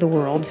rest of the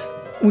world.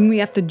 When we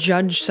have to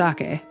judge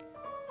sake,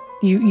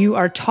 you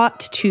are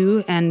taught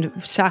to, and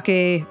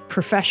sake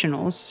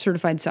professionals,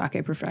 certified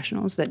sake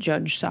professionals that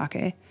judge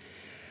sake,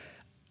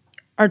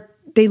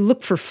 they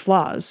look for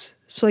flaws.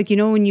 So like, you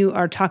know, when you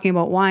are talking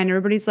about wine,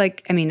 everybody's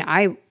like, I mean,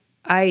 I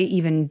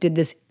even did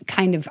this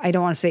kind of, I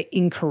don't want to say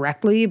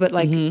incorrectly, but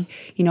like, you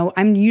know,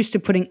 I'm used to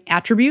putting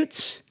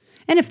attributes,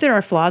 and if there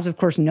are flaws, of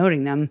course,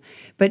 noting them,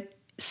 but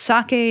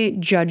sake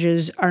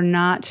judges are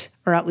not,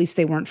 or at least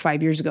they weren't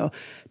 5 years ago,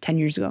 10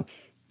 years ago,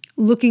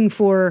 looking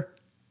for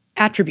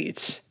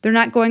attributes. They're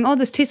not going, oh,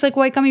 this tastes like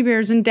white gummy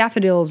bears and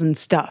daffodils and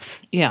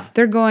stuff. Yeah.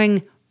 They're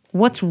going,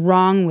 what's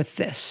wrong with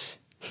this?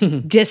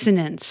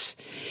 Dissonance.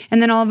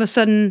 And then all of a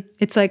sudden,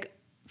 it's like,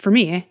 for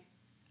me,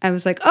 I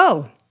was like,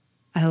 oh,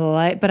 I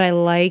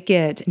like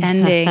it.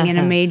 Ending in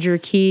a major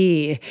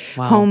key,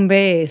 home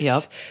base.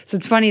 Yep. So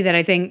it's funny that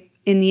I think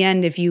in the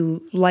end, if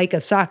you like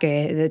a sake,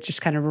 that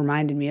just kind of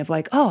reminded me of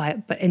like, oh,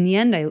 but in the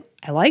end, I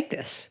like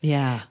this.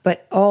 Yeah.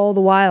 But all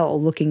the while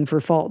looking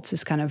for faults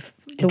is kind of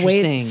the way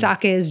Interesting.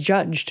 sake is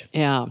judged.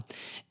 Yeah.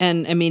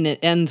 And I mean, it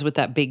ends with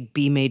that big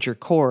B major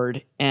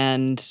chord,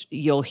 and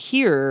you'll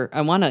hear, I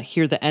want to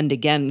hear the end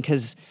again,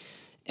 because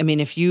I mean,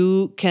 if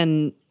you're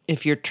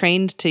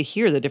trained to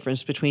hear the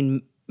difference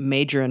between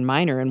major and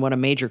minor and what a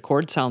major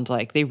chord sounds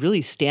like, they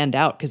really stand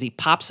out because he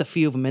pops a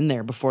few of them in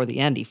there before the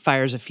end. He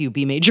fires a few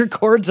B major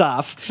chords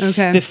off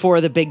before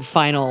the big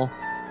final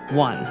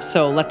one.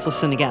 So let's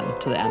listen again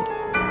to the end.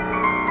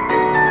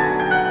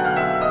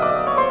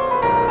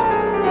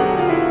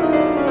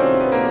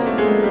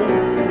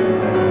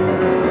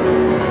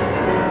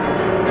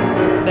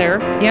 There,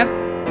 Yep.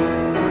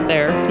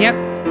 there, Yep.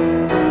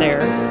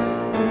 there,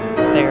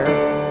 there,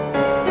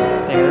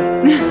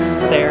 there,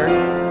 there.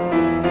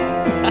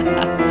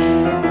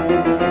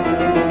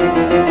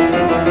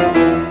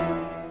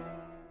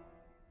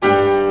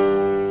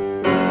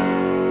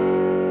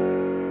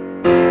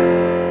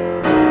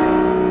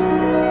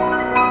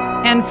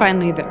 And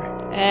finally there.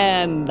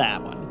 And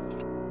that one.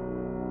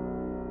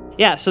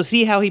 Yeah, so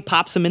see how he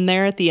pops them in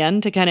there at the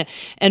end to kind of,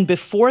 and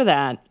before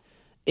that,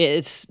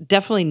 it's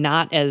definitely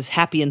not as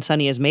happy and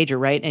sunny as major,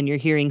 right? And you're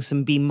hearing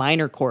some B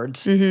minor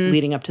chords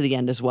leading up to the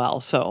end as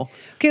well. So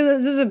Okay,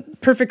 this is a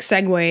perfect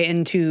segue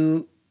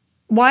into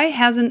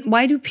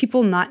why do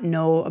people not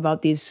know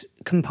about these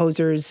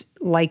composers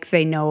like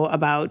they know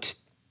about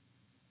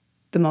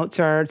the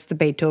Mozarts, the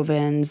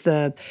Beethovens,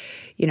 the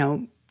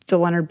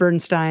Leonard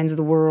Bernsteins of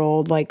the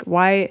world? Like,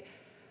 why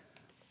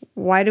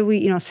do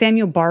we,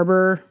 Samuel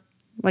Barber,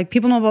 like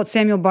people know about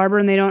Samuel Barber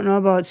and they don't know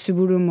about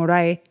Suburu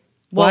Murai.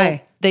 Why? Well,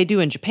 they do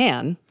in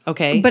Japan,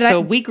 okay? But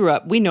so we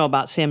know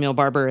about Samuel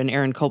Barber and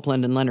Aaron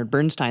Copland and Leonard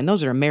Bernstein.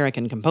 Those are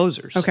American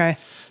composers. Okay.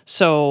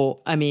 So,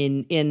 I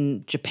mean,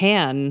 in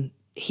Japan,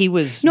 he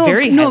was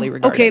very highly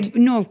regarded.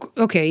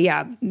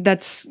 Yeah.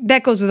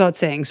 That goes without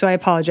saying. So I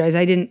apologize.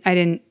 I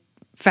didn't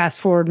fast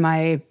forward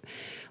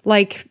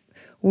like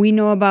we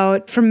know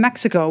about from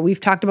Mexico. We've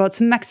talked about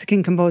some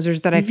Mexican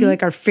composers that I feel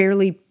like are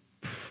fairly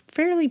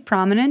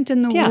prominent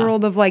in the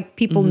world of like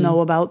people know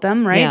about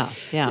them, right?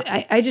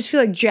 Yeah. I just feel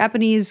like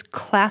Japanese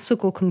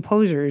classical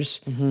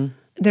composers,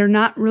 they're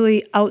not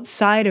really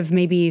outside of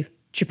maybe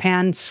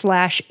Japan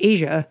 /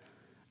 Asia,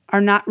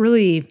 are not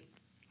really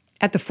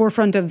at the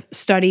forefront of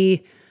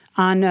study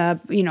on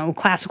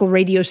classical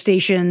radio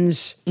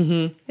stations.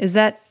 Is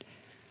that?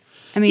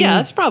 I mean, Yeah,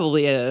 that's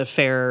probably a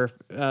fair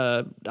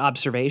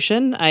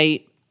observation.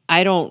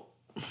 I don't.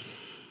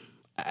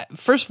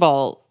 First of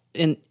all,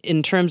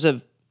 in terms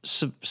of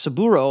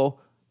Saburo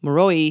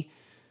Moroi,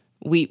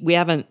 we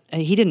haven't,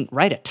 he didn't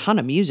write a ton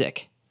of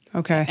music.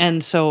 Okay.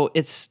 And so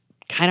it's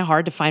kind of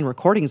hard to find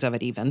recordings of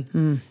it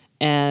even.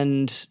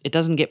 And it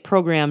doesn't get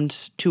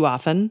programmed too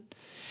often.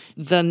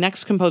 The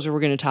next composer we're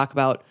going to talk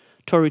about,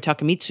 Toru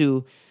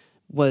Takemitsu,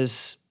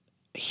 was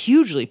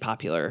hugely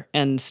popular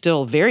and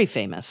still very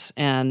famous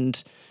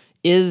and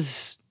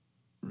is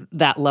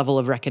that level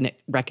of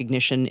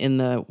recognition in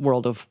the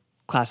world of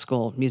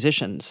classical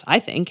musicians, I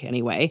think,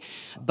 anyway.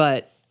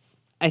 But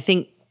I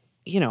think,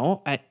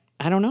 I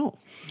don't know.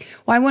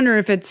 Well, I wonder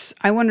if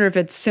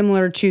it's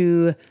similar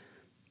to,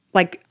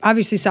 like,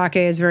 obviously sake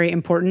is very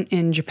important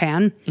in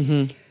Japan,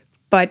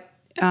 but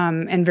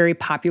and very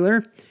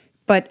popular.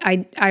 But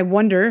I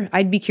wonder,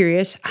 I'd be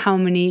curious how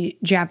many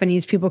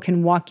Japanese people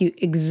can walk you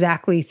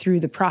exactly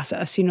through the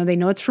process. They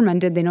know it's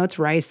fermented, they know it's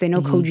rice, they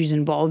know koji's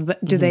involved,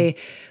 but do they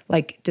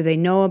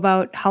know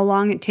about how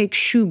long it takes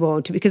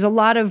shubo to, because a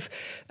lot of,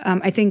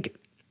 I think,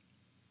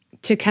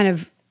 to kind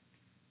of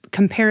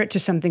compare it to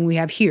something we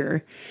have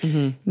here,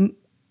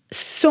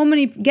 so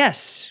many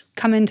guests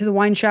come into the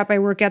wine shop I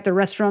work at, the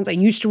restaurants I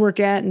used to work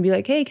at, and be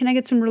like, hey, can I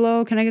get some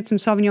Merlot? Can I get some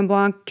Sauvignon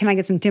Blanc? Can I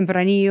get some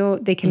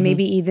Tempranillo? They can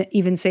maybe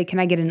even say, can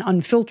I get an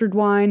unfiltered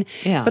wine?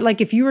 Yeah. But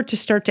like if you were to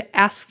start to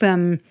ask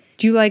them,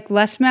 do you like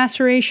less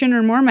maceration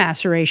or more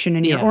maceration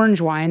in your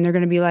orange wine? They're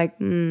going to be like,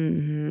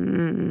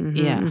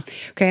 Yeah.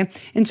 Okay.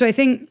 And so I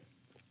think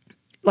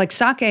like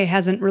sake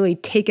hasn't really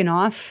taken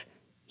off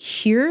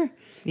here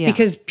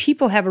because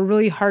people have a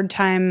really hard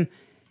time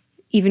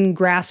even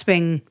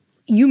grasping.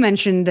 You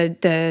mentioned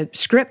the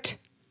script,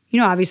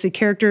 obviously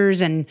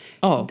characters and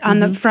on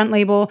the front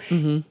label.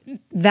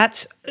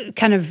 That's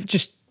kind of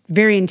just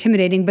very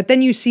intimidating. But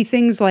then you see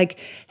things like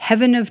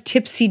Heaven of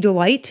Tipsy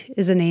Delight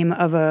is a name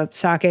of a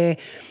sake,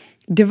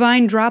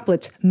 Divine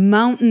Droplets,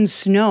 Mountain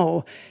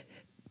Snow,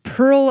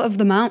 Pearl of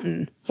the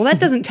Mountain. Well, that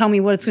doesn't tell me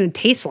what it's going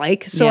to taste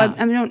like. So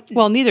I mean,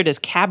 well, neither does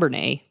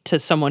Cabernet to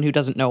someone who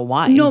doesn't know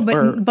wine. No,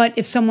 but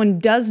if someone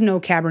does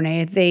know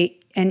Cabernet,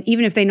 and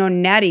even if they know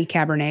natty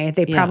Cabernet,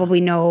 they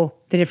probably know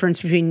the difference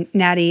between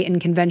natty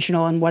and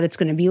conventional and what it's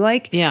going to be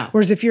like. Yeah.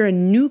 Whereas if you're a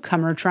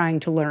newcomer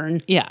trying to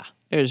learn,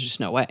 there's just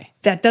no way.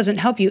 That doesn't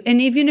help you.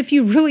 And even if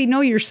you really know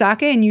your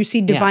sake and you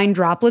see divine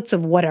droplets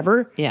of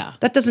whatever,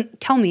 that doesn't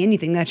tell me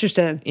anything. That's just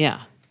a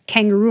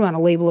kangaroo on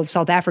a label of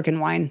South African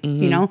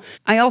wine,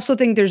 I also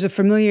think there's a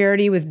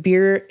familiarity with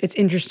beer. It's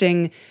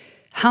interesting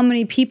how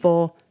many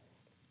people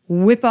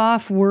whip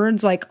off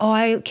words like,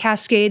 I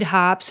Cascade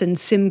hops and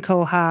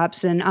Simcoe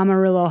hops and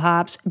Amarillo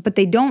hops, but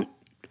they don't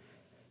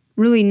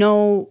really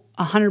know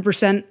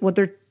 100% what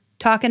they're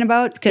talking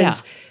about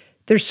because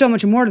there's so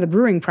much more to the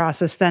brewing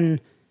process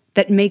than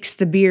that makes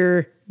the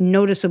beer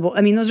noticeable.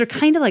 I mean, those are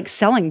kind of like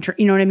selling,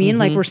 you know what I mean?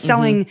 Like we're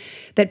selling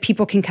that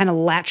people can kind of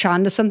latch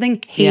on to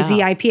something. Hazy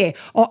IPA.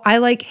 Oh, I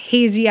like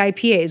hazy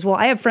IPAs. Well,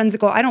 I have friends that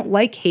go, I don't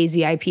like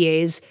hazy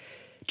IPAs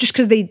just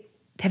because they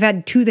have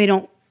had two they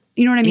don't.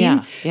 You know what I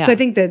mean? Yeah. So I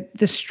think that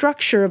the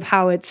structure of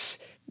how it's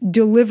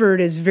delivered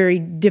is very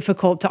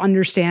difficult to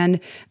understand.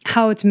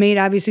 How it's made,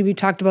 obviously, we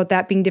talked about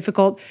that being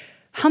difficult.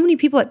 How many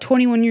people at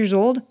 21 years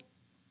old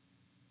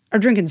are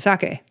drinking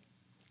sake?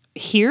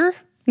 Here?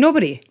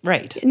 Nobody.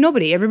 Right.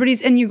 Nobody.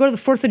 Everybody's, and you go to the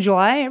 4th of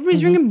July,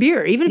 everybody's drinking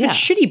beer. Even if it's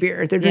shitty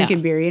beer, they're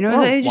drinking beer, Or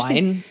I just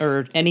wine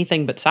or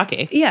anything but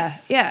sake. Yeah.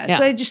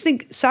 So I just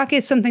think sake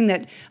is something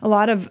that a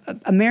lot of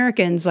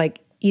Americans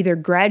either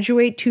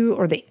graduate to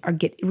or they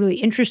get really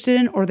interested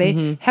in or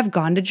they have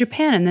gone to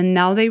Japan and then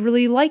now they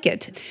really like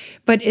it.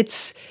 But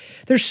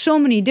there's so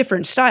many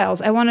different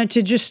styles. I wanted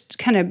to just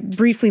kind of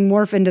briefly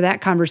morph into that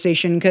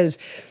conversation because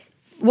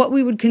what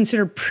we would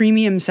consider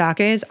premium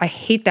sakes, I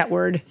hate that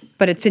word,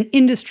 but it's an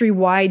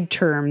industry-wide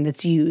term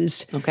that's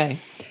used. Okay.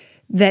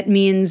 That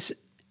means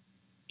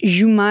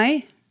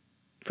Jumai,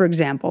 for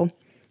example,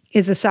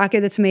 is a sake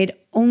that's made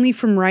only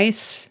from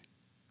rice,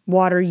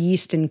 water,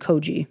 yeast, and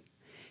koji.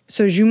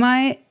 So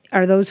Jumai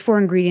are those 4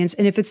 ingredients.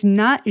 And if it's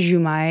not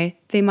Jumai,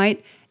 they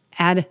might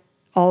add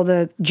all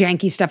the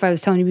janky stuff I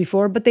was telling you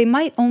before, but they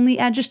might only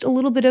add just a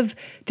little bit of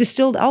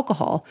distilled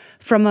alcohol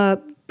from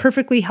a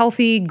perfectly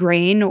healthy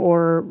grain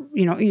or,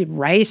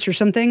 rice or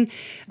something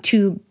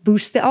to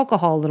boost the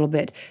alcohol a little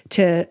bit,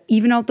 to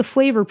even out the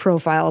flavor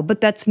profile.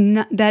 But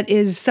that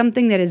is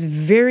something that is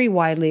very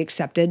widely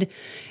accepted,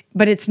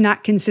 but it's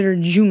not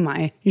considered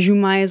Jumai.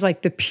 Jumai is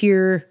like the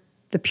pure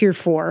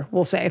 4,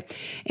 we'll say.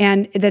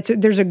 And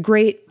there's a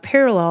great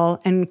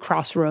parallel and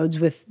crossroads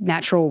with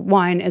natural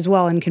wine as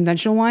well and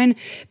conventional wine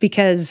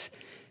because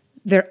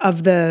they're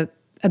of the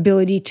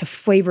ability to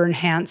flavor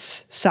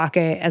enhance sake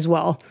as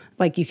well.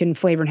 Like you can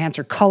flavor enhance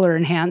or color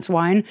enhance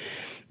wine.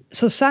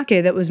 So sake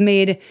that was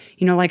made,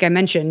 like I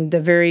mentioned,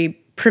 the very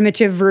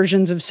primitive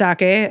versions of sake,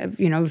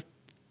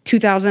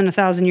 2,000,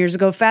 1,000 years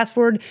ago. Fast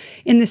forward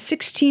in the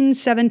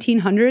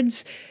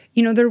 1700s,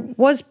 there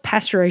was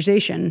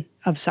pasteurization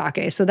of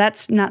sake, so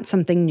that's not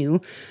something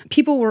new.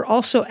 People were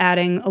also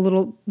adding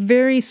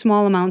very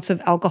small amounts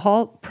of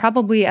alcohol,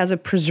 probably as a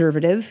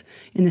preservative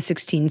in the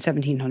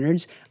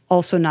 1700s.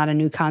 Also not a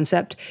new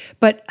concept.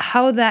 But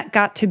how that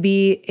got to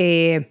be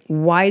a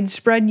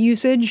widespread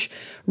usage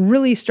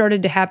really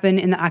started to happen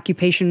in the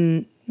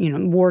occupation,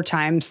 war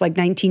times, like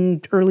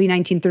early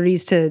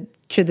 1930s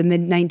to the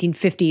mid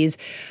 1950s.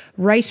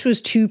 Rice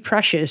was too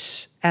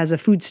precious as a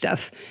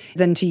foodstuff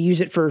than to use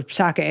it for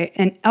sake.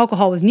 And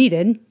alcohol was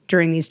needed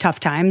during these tough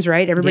times,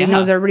 right? Everybody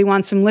knows everybody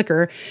wants some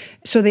liquor.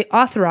 So they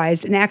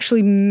authorized and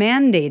actually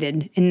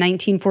mandated in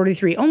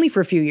 1943, only for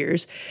a few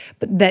years,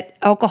 but that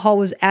alcohol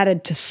was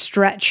added to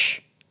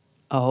stretch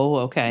Oh,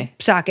 okay.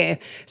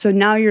 sake. So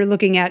now you're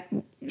looking at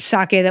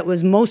sake that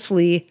was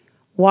mostly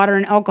water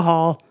and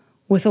alcohol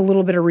with a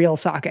little bit of real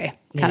sake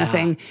kind of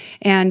thing.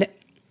 And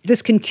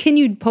this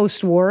continued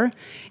post-war.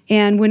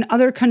 And when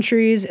other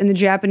countries and the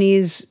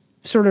Japanese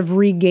sort of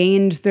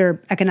regained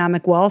their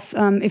economic wealth,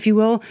 if you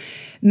will,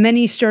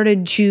 many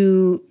started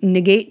to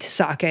negate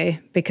sake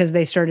because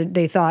they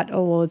thought,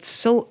 oh, well, it's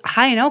so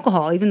high in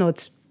alcohol, even though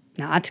it's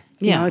not.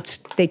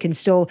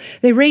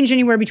 They range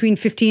anywhere between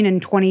 15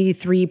 and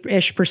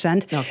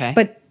 23-ish%. Okay.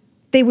 But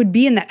they would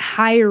be in that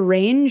higher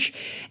range,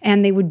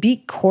 and they would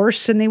be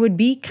coarse, and they would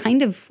be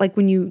kind of like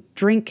when you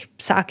drink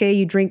sake,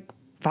 you drink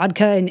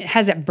vodka, and it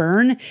has that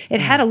burn. It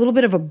had a little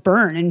bit of a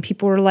burn, and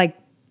people were like,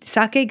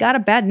 sake got a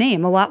bad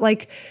name, a lot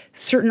like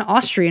certain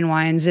Austrian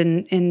wines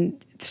in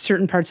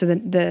certain parts of the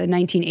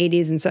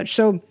 1980s and such.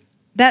 So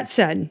that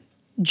said,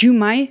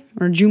 Jumai,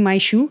 or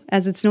Jumaishu,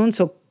 as it's known,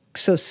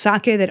 so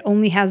sake that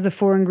only has the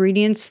 4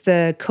 ingredients,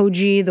 the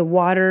koji, the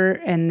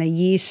water, and the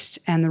yeast,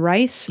 and the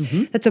rice,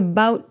 that's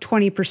about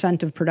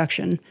 20% of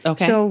production.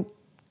 Okay. So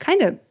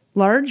kind of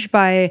large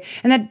and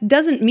that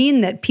doesn't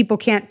mean that people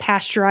can't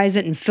pasteurize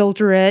it and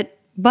filter it,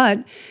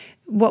 but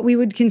what we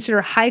would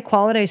consider high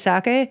quality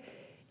sake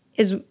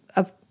is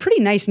a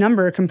pretty nice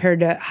number compared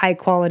to high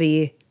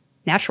quality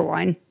natural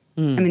wine.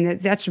 I mean,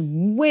 that's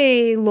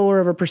way lower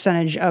of a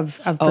percentage of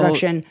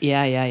production.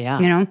 Yeah.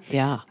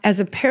 Yeah.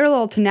 As a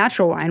parallel to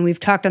natural wine, we've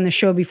talked on the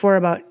show before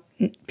about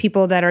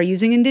people that are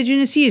using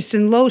indigenous yeast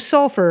and low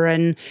sulfur,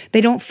 and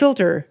they don't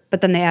filter,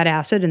 but then they add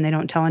acid and they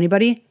don't tell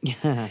anybody.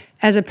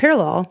 As a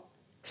parallel,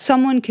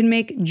 someone can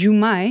make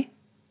jumai,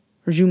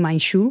 or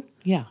jumaishu,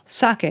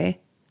 sake,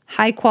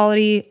 high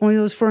quality, only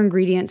those 4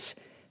 ingredients,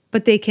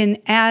 but they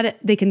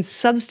can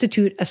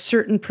substitute a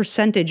certain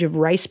percentage of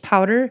rice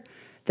powder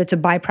that's a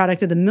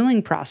byproduct of the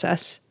milling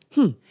process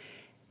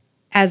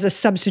as a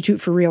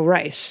substitute for real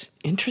rice.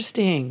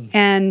 Interesting.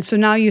 And so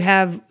now you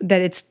have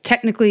that it's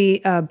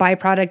technically a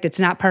byproduct. It's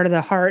not part of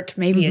the heart.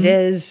 Maybe it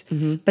is,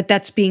 but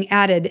that's being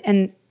added.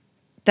 And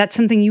that's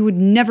something you would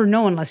never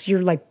know unless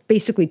you're like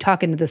basically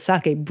talking to the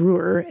sake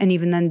brewer. And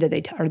even then,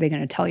 are they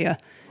going to tell you?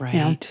 Right.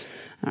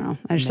 I don't know.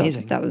 I just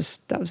thought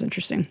that was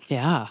interesting.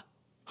 Yeah.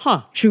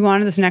 Huh. Should we go on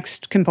to this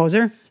next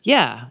composer?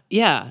 Yeah.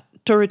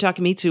 Toru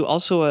Takemitsu,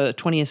 also a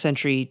 20th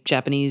century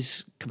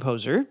Japanese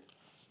composer.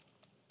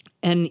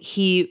 And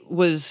he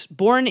was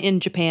born in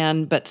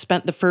Japan, but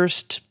spent the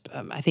first,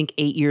 8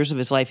 years of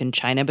his life in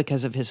China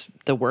because of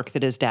the work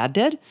that his dad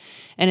did.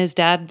 And his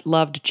dad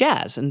loved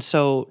jazz. And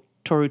so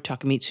Toru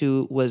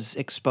Takemitsu was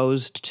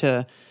exposed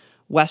to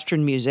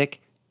Western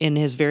music in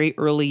his very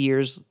early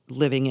years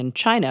living in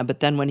China. But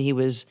then when he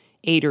was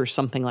 8 or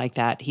something like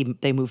that,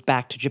 they moved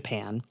back to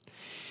Japan.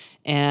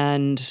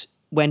 And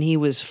when he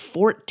was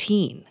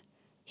 14,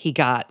 he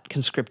got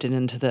conscripted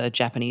into the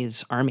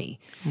Japanese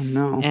army. Oh,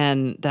 no.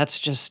 And that's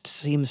just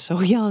seems so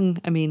young.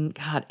 I mean,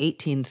 God,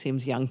 18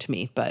 seems young to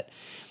me, but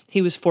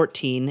he was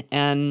 14,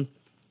 and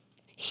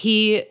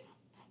he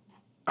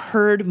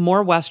heard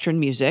more Western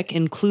music,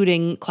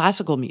 including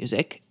classical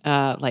music,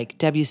 like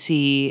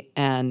Debussy,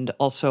 and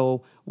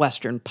also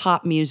Western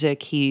pop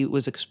music he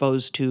was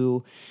exposed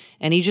to,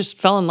 and he just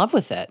fell in love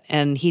with it.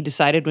 And he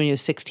decided when he was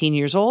 16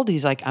 years old,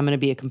 he's like, I'm going to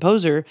be a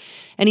composer.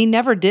 And he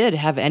never did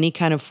have any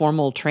kind of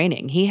formal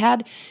training. He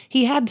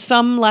had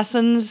some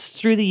lessons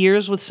through the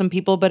years with some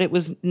people, but it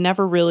was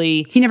never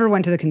really... He never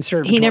went to the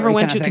conservatory. He never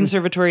went to a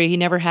conservatory. He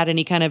never had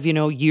any kind of,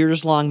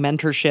 years-long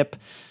mentorship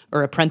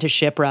or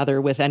apprenticeship, rather,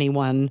 with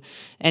anything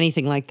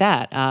like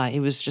that.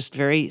 He was just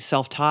very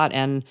self-taught,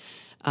 and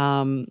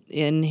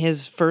in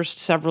his first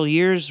several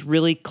years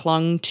really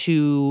clung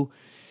to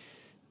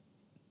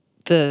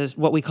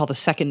what we call the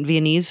Second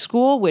Viennese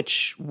School,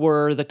 which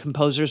were the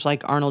composers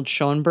like Arnold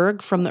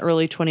Schoenberg from the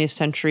early 20th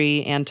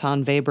century,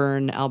 Anton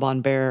Webern,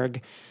 Alban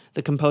Berg,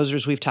 the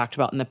composers we've talked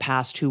about in the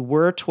past who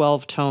were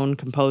 12-tone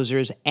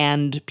composers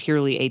and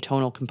purely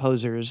atonal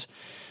composers.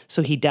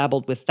 So he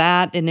dabbled with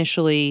that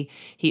initially.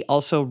 He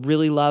also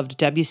really loved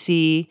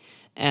Debussy,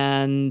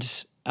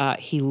 and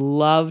he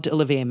loved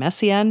Olivier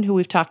Messiaen, who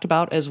we've talked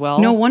about as well.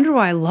 No wonder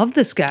why I love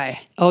this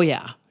guy. Oh,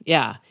 yeah.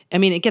 Yeah. I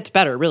mean, it gets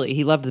better, really.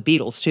 He loved the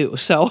Beatles, too.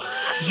 So,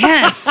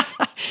 yes.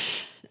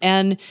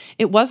 And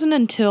it wasn't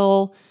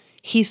until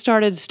he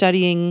started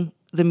studying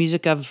the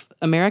music of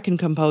American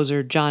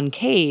composer John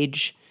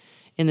Cage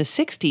in the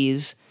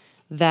 60s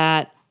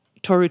that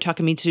Toru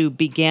Takemitsu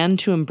began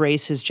to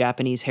embrace his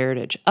Japanese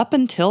heritage. Up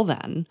until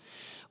then,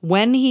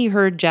 when he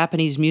heard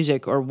Japanese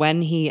music, or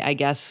when he, I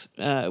guess,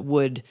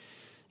 would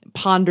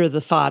ponder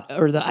the thought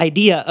or the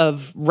idea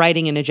of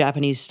writing in a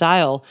Japanese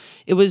style,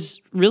 it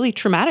was really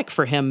traumatic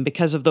for him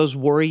because of those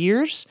war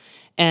years.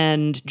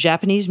 And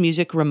Japanese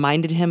music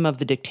reminded him of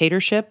the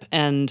dictatorship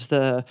and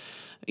the,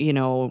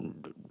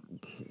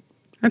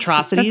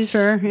 atrocities that's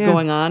fair, yeah.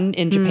 going on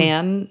in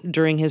Japan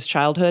during his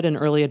childhood and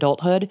early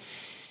adulthood.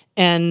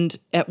 And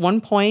at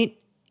one point,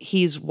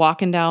 he's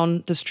walking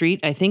down the street,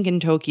 I think in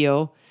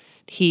Tokyo.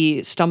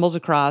 He stumbles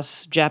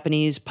across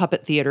Japanese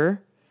puppet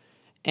theater,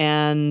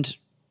 and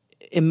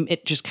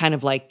it just kind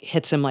of like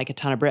hits him like a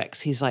ton of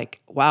bricks. He's like,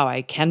 wow,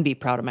 I can be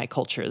proud of my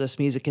culture. This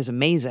music is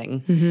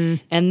amazing.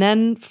 And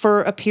then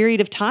for a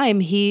period of time,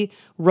 he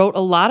wrote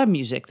a lot of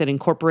music that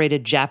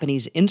incorporated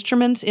Japanese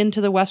instruments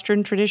into the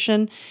Western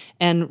tradition,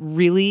 and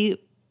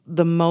really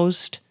the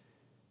most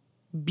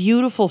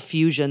beautiful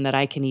fusion that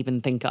I can even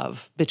think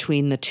of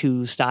between the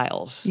two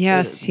styles.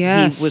 Yes. He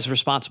was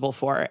responsible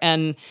for.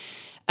 And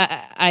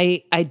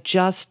I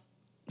just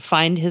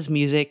find his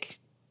music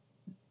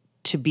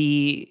to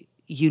be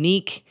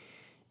unique,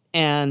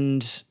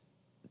 and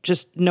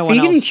just no one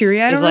you getting else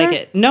teary-eyed is over like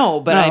there? it. No,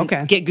 but I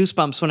okay. get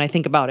goosebumps when I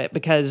think about it,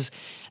 because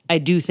I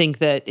do think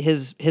that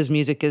his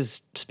music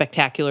is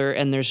spectacular,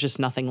 and there's just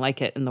nothing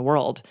like it in the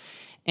world.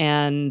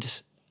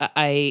 And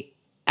I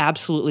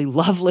absolutely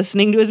love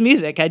listening to his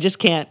music. I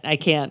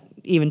can't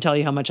even tell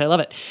you how much I love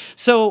it.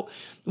 So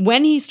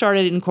when he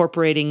started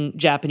incorporating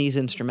Japanese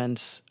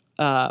instruments,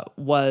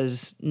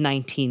 was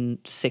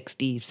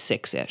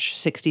 1966-ish,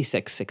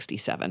 66,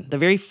 67. The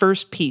very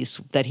first piece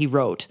that he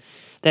wrote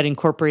that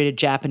incorporated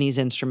Japanese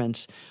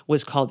instruments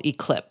was called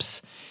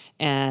Eclipse.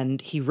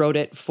 And he wrote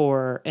it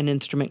for an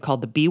instrument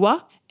called the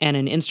biwa and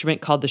an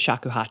instrument called the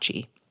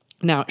shakuhachi.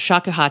 Now,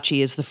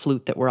 shakuhachi is the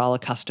flute that we're all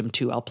accustomed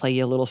to. I'll play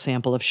you a little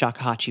sample of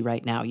shakuhachi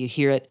right now. You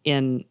hear it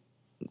in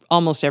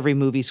almost every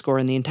movie score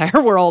in the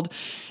entire world,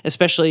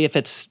 especially if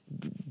it's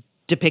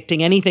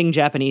depicting anything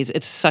Japanese.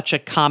 It's such a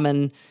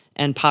common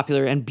and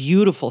popular and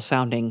beautiful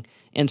sounding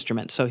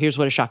instrument. So here's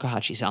what a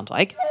shakuhachi sounds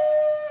like.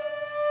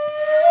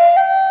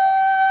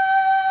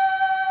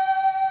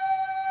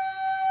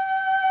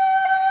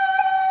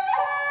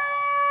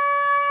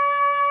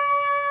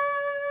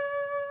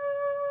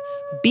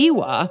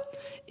 Biwa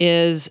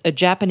is a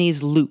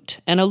Japanese lute,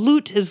 and a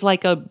lute is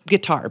like a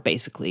guitar,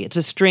 basically. It's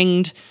a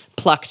stringed,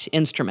 plucked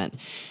instrument.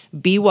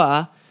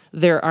 Biwa,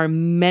 there are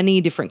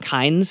many different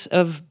kinds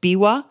of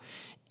biwa,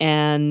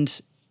 and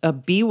a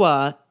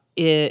biwa,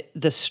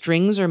 the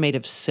strings are made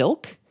of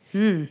silk,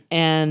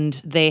 and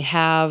they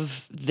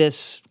have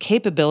this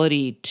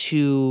capability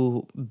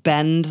to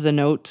bend the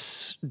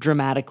notes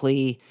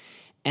dramatically.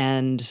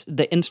 And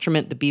the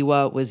instrument, the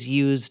biwa, was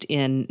used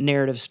in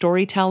narrative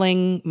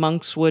storytelling.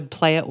 Monks would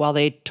play it while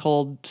they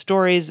told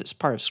stories. It's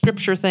part of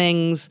scripture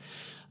things.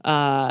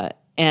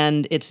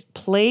 And it's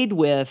played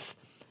with,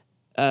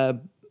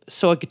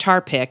 so a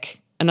guitar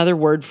pick, another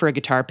word for a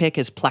guitar pick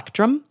is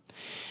plectrum.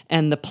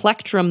 And the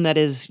plectrum that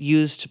is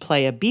used to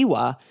play a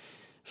biwa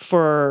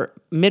for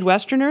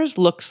Midwesterners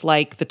looks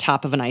like the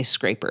top of an ice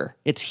scraper.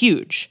 It's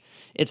huge.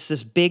 It's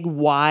this big,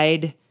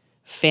 wide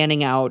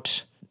fanning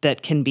out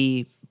that can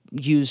be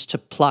used to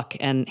pluck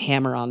and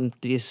hammer on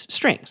these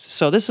strings.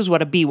 So this is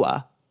what a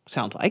biwa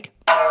sounds like.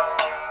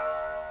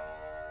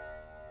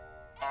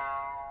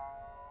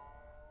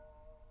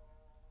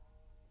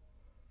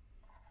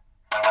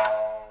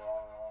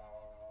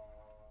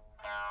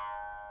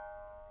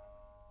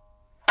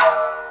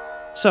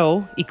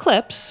 So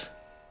Eclipse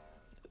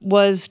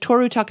was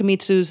Toru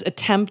Takemitsu's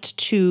attempt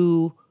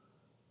to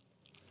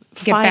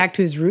Get back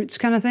to his roots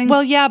kind of thing?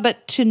 Well, yeah,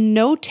 but to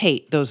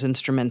notate those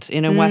instruments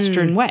in a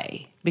Western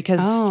way.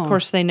 Because, of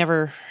course, they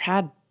never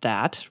had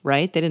that,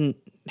 right? They didn't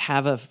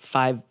have a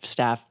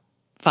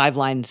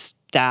five-line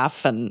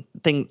staff and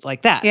things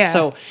like that. Yeah.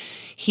 So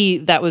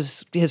that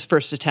was his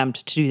first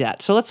attempt to do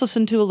that. So let's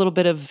listen to a little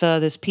bit of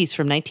this piece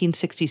from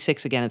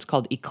 1966 again. It's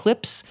called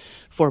Eclipse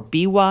for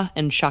Biwa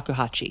and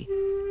Shakuhachi.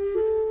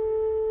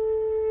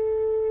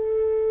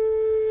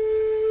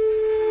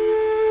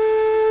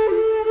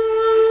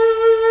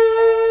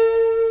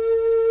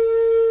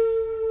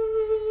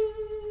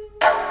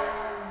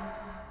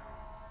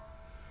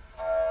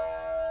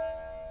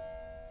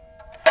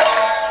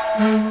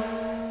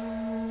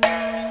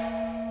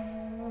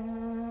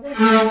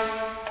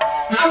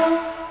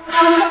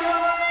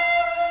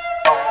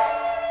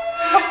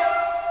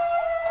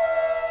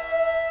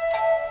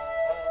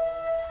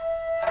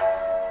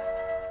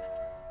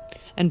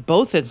 And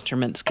both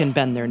instruments can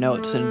bend their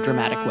notes in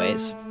dramatic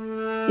ways.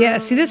 Yeah,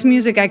 see, this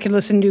music I could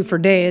listen to for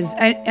days.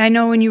 I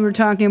know when you were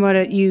talking about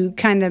it, you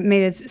kind of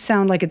made it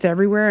sound like it's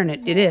everywhere, and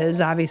it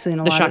is, obviously, in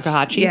a lot of... The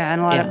shakuhachi? Yeah,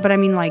 and a lot of... But I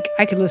mean, like,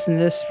 I could listen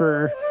to this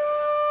for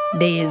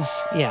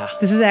days. Yeah.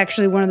 This is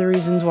actually one of the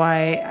reasons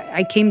why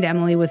I came to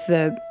Emily with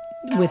the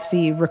with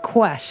the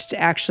request,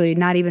 actually,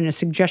 not even a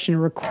suggestion, a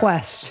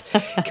request.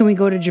 Can we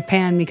go to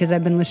Japan? Because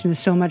I've been listening to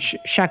so much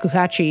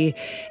Shakuhachi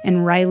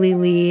and Riley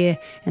Lee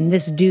and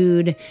this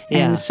dude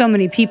and so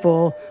many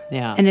people.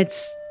 Yeah. And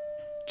it's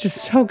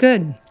just so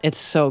good. It's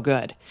so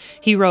good.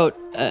 He wrote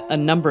a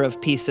number of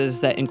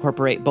pieces that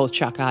incorporate both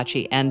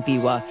shakuhachi and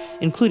biwa,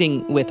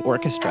 including with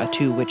orchestra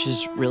too, which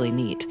is really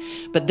neat.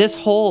 But this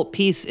whole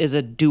piece is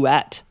a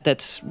duet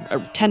that's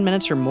 10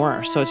 minutes or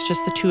more. So it's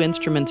just the two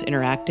instruments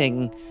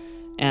interacting,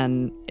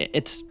 and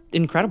it's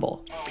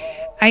incredible.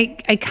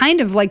 I kind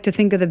of like to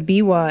think of the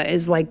biwa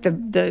as like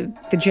the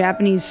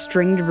Japanese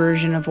stringed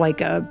version of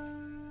like a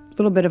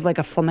little bit of like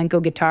a flamenco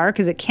guitar,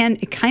 because it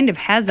kind of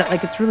has that,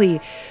 like it's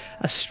really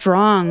a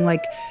strong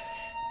like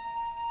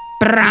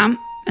bram,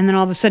 and then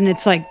all of a sudden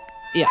it's like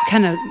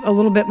kind of a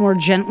little bit more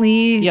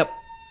gently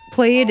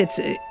played. It's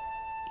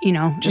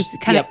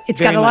just kind of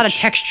it's got a lot of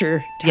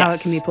texture to how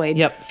it can be played.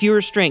 Yep,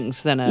 fewer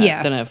strings than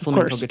a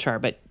flamenco guitar,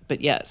 but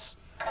yes.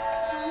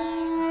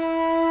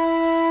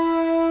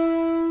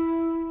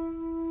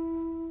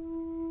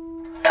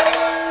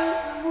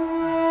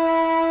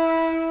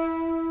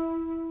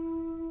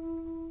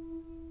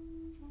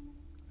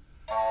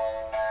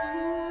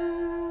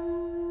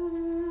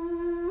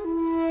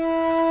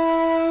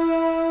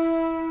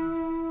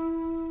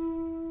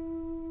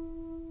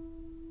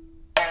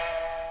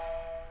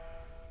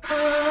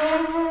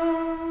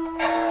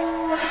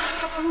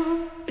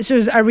 So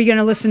are we going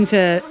to listen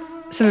to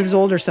some of his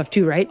older stuff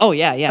too, right? Oh,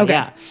 yeah.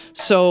 Okay.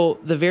 So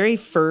the very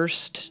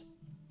first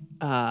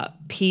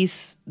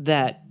piece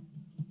that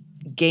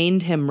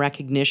gained him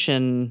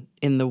recognition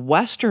in the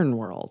Western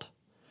world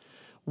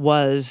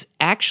was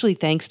actually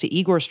thanks to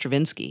Igor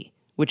Stravinsky,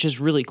 which is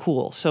really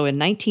cool. So in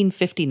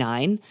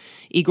 1959,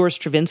 Igor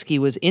Stravinsky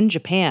was in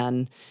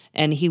Japan,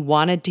 and he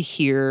wanted to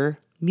hear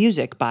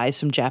music by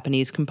some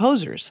Japanese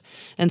composers.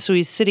 And so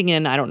he's sitting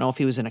in, I don't know if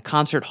he was in a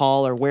concert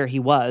hall or where he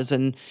was,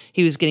 and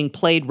he was getting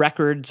played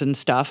records and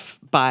stuff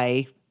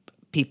by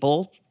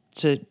people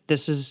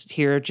this is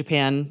here,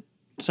 Japan,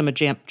 some of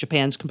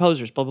Japan's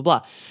composers, blah, blah,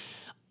 blah.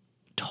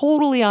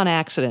 Totally on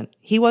accident.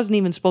 He wasn't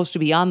even supposed to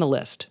be on the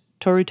list.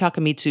 Toru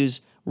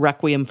Takemitsu's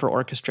Requiem for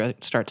Orchestra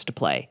starts to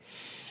play.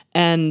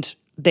 And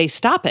they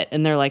stop it,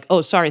 and they're like,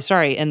 oh, sorry.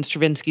 And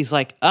Stravinsky's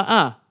like,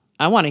 I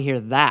want to hear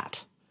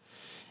that.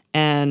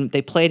 And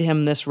they played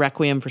him this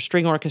Requiem for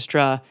string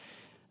orchestra.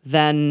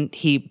 Then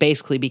he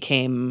basically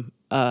became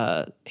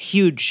a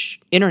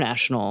huge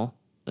international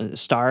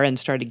star and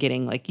started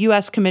getting like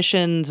U.S.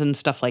 commissions and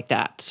stuff like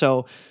that.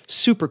 So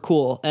super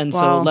cool. And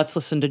so let's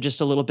listen to just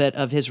a little bit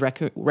of his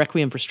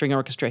Requiem for string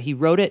orchestra. He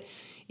wrote it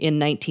in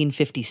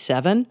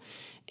 1957.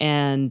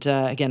 And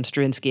again,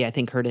 Stravinsky, I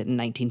think, heard it in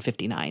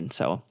 1959.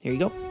 So here you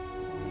go.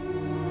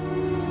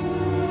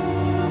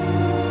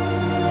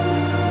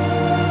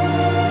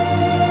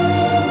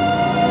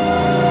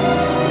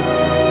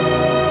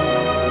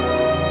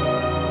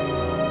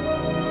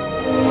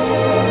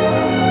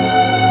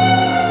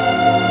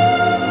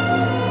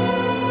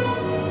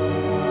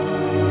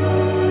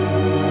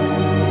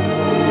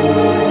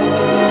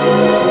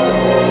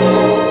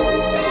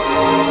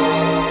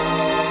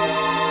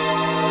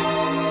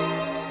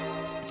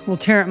 Will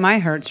tear at my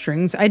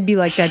heartstrings. I'd be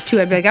like that too.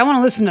 I'd be like, I want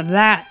to listen to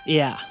that.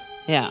 Yeah.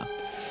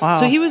 Wow.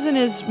 So he was in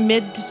his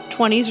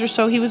mid-20s or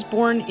so. He was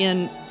born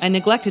I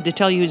neglected to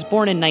tell you, he was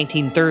born in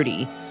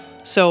 1930.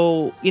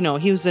 So, he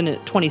was in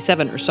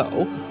 27 or so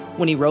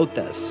when he wrote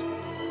this.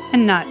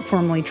 And not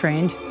formally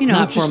trained.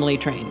 Not formally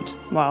trained.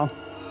 Wow.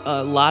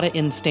 A lot of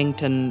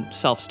instinct and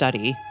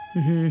self-study.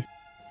 Mm-hmm.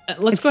 Let's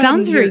go ahead. It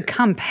sounds very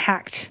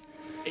compact.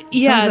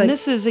 Yeah, and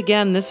this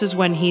is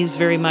when he's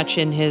very much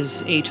in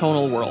his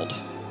atonal world.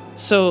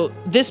 So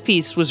this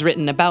piece was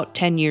written about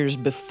 10 years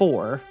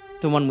before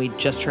the one we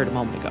just heard a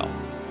moment ago.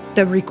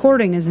 The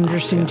recording is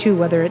interesting too,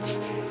 whether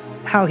it's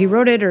how he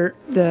wrote it or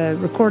the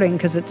recording,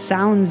 because it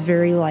sounds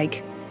very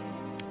like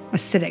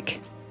acidic.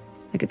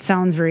 Like it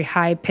sounds very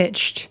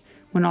high-pitched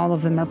when all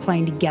of them are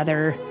playing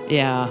together.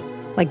 Yeah.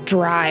 Like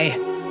dry.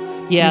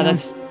 Yeah,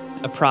 that's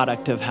a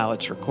product of how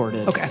it's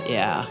recorded. Okay.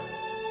 Yeah.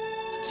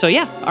 So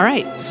yeah, all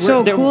right.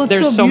 So cool. It's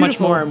there's so much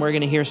beautiful. more, and we're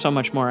going to hear so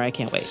much more. I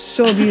can't wait.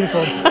 So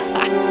beautiful.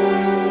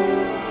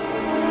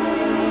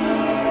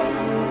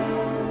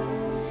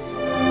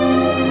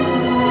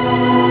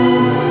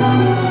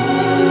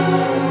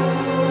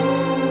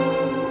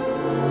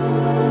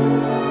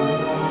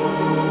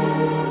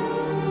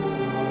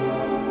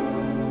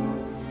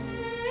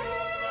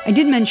 I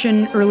did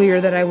mention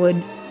earlier that I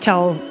would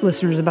tell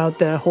listeners about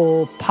the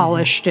whole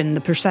polished and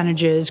the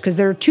percentages, because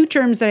there are two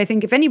terms that I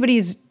think if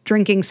anybody's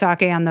drinking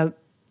sake on the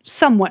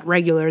somewhat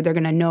regular, they're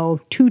going to know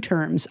two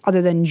terms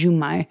other than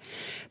junmai.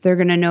 They're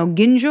going to know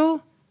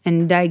ginjo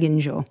and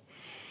daiginjo.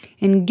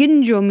 And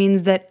ginjo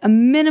means that a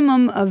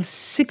minimum of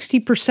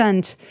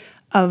 60%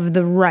 of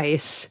the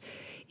rice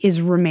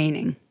is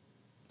remaining.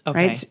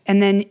 Okay. Right?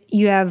 And then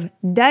you have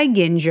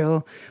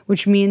daiginjo,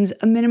 which means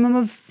a minimum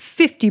of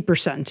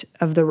 50%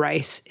 of the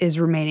rice is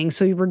remaining.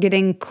 So we're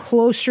getting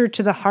closer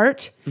to the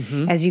heart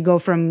as you go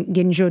from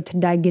ginjo to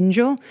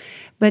daiginjo.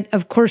 But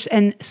of course,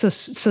 and so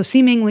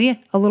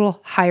seemingly a little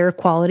higher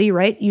quality,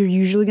 right? You're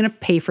usually going to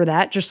pay for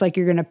that, just like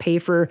you're going to pay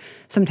for,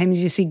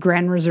 sometimes you see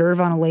Grand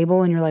Reserve on a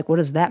label and you're like, what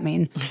does that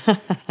mean?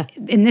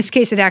 In this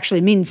case, it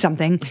actually means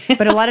something.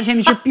 But a lot of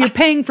times you're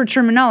paying for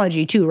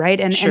terminology too, right?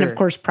 And of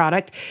course,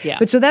 product. Yeah.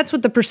 But so that's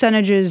what the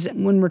percentage is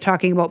when we're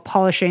talking about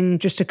polishing.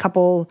 Just a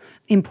couple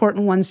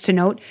important ones to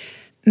note.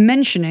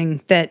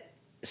 Mentioning that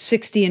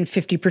 60 and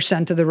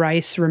 50% of the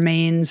rice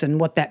remains and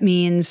what that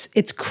means.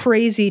 It's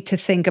crazy to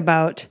think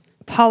about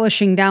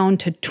polishing down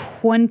to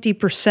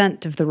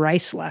 20% of the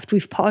rice left.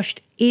 We've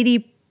polished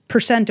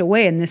 80%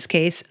 away in this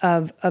case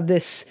of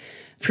this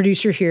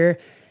producer here.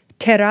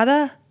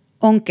 Terada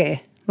Onke,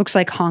 looks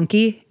like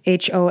honky,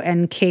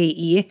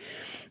 Honke.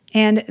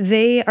 And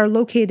they are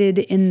located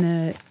in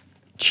the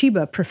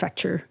Chiba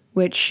prefecture,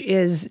 which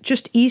is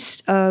just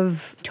east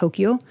of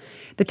Tokyo,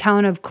 the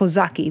town of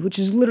Kozaki, which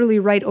is literally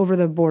right over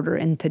the border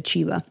into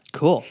Chiba.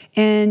 Cool.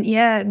 And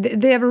yeah,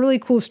 they have a really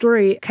cool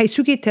story.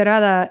 Kaisuke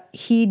Terada,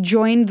 he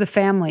joined the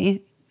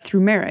family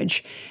through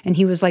marriage, and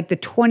he was like a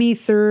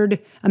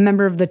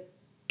member of the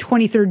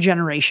 23rd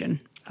generation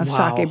of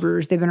sake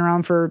brewers. They've been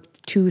around for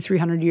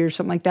 200-300 years,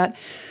 something like that.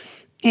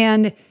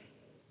 And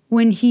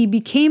when he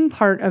became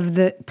part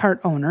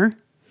owner,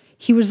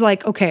 he was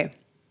like, okay,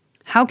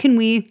 how can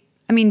we,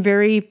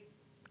 very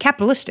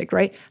capitalistic,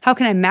 right? How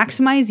can I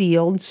maximize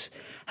yields?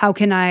 How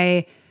can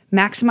I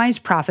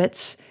maximize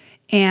profits?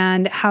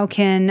 And how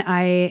can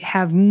I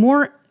have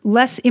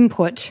less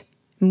input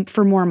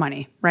for more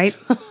money, right?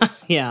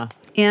 Yeah.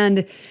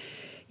 And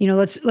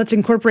let's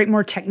incorporate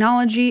more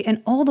technology.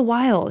 And all the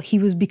while, he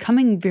was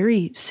becoming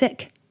very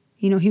sick.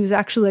 He was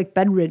actually like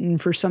bedridden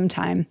for some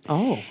time.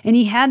 Oh. And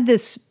he had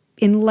this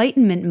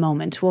enlightenment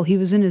moment while he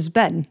was in his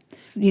bed,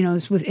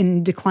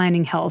 in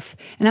declining health.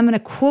 And I'm going to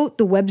quote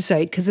the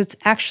website because it's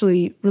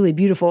actually really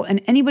beautiful.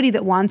 And anybody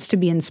that wants to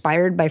be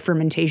inspired by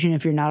fermentation,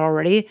 if you're not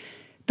already,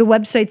 the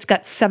website's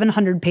got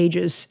 700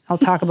 pages. I'll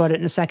talk about it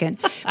in a second.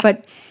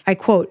 But I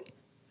quote,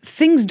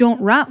 "Things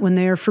don't rot when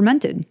they are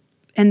fermented."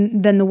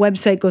 And then the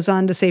website goes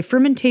on to say,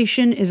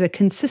 fermentation is a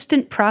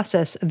consistent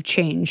process of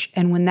change.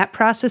 And when that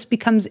process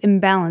becomes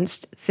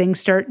imbalanced, things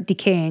start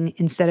decaying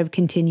instead of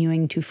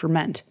continuing to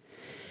ferment.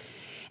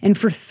 And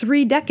for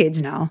 3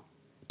 decades now,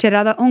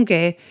 Terada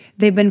Onke,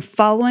 they've been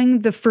following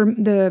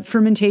the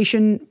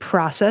fermentation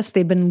process.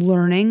 They've been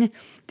learning.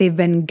 They've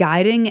been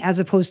guiding as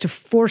opposed to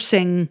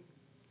forcing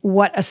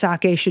what a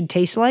sake should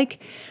taste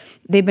like.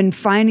 They've been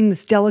finding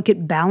this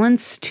delicate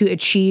balance to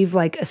achieve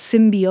like a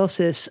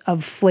symbiosis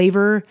of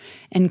flavor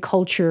and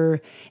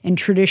culture and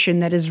tradition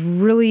that is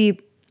really,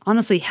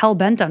 honestly,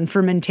 hell-bent on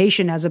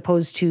fermentation as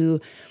opposed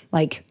to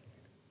like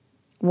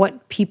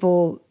what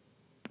people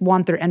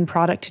want their end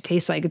product to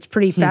taste like. It's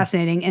pretty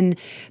fascinating. And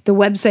the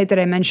website that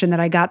I mentioned that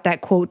I got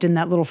that quote and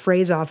that little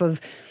phrase off of,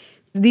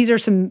 these are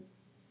some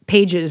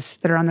pages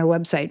that are on their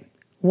website.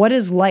 What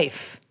is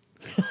life?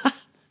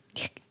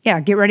 Yeah,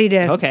 get ready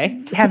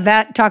to have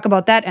that, talk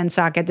about that and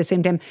sake at the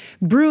same time.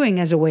 Brewing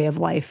as a way of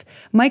life,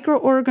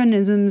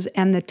 microorganisms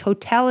and the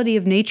totality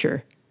of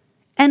nature,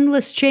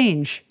 endless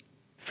change,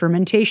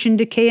 fermentation,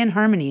 decay, and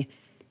harmony,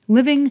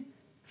 living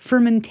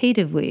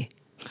fermentatively.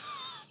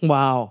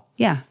 Wow.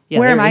 Yeah.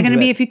 Where am I going to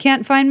be if you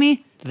can't find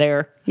me?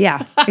 There.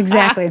 Yeah,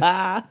 exactly.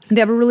 They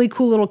have a really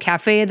cool little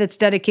cafe that's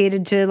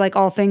dedicated to like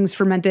all things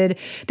fermented.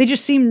 They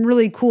just seem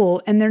really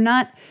cool. And they're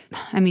not,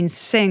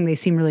 saying they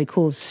seem really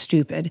cool is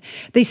stupid.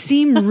 They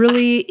seem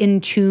really in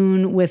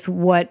tune with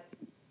what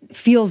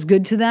feels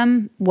good to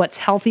them, what's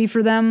healthy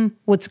for them,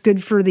 what's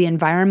good for the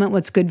environment,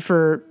 what's good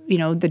for,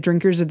 the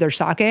drinkers of their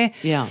sake.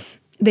 Yeah.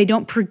 They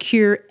don't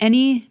procure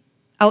any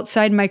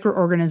outside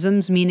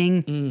microorganisms,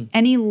 meaning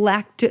any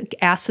lactic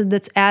acid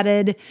that's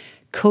added,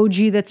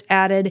 koji that's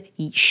added,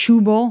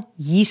 shubo,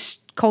 yeast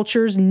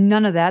cultures,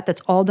 none of that.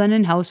 That's all done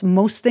in-house.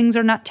 Most things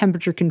are not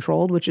temperature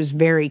controlled, which is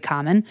very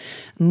common.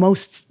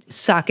 Most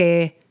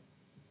sake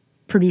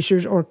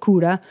producers or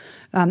kura,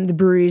 the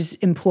breweries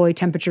employ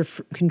temperature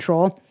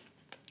control.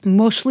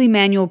 Mostly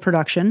manual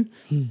production.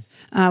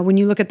 When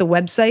you look at the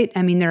website,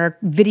 there are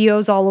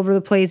videos all over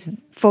the place,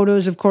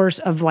 photos, of course,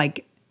 of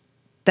like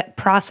that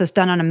process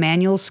done on a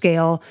manual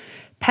scale,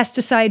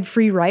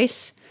 pesticide-free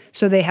rice.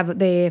 So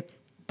they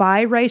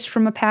buy rice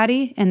from a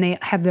paddy and they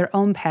have their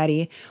own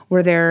paddy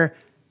where they're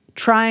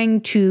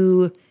trying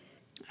to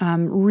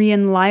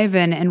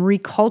re-enliven and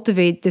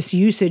recultivate this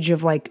usage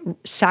of like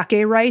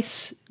sake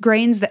rice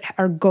grains that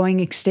are going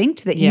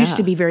extinct that used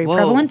to be very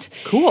prevalent.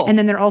 Cool. And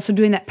then they're also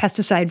doing that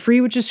pesticide-free,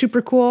 which is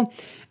super cool.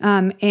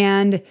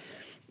 And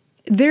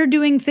they're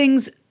doing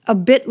things a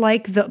bit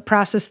like the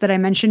process that I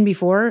mentioned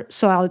before,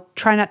 so I'll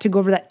try not to go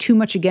over that too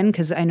much again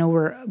because I know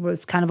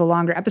it's kind of a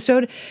longer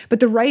episode. But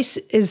the rice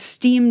is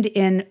steamed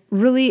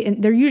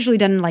they're usually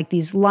done in like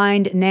these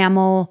lined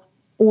enamel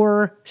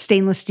or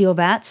stainless steel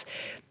vats.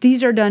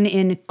 These are done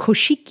in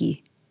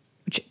koshiki,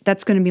 which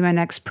that's going to be my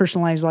next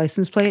personalized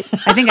license plate.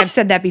 I think I've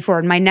said that before.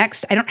 And my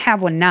next, I don't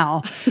have one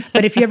now,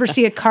 but if you ever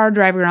see a car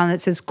driving around that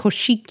says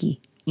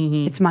koshiki,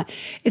 it's mine.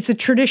 It's a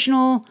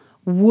traditional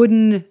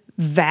wooden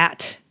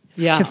vat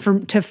Yeah.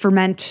 to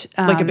ferment.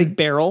 Like a big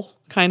barrel,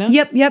 kind of?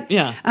 Yep.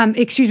 Yeah.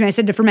 Excuse me, I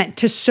said to ferment,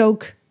 to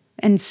soak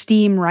and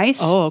steam rice.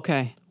 Oh,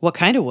 okay. What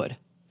kind of wood?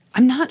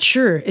 I'm not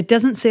sure. It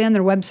doesn't say on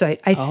their website.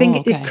 I think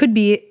okay. it could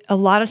be, a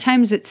lot of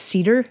times it's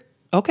cedar,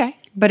 Okay.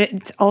 but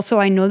it's also,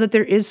 I know that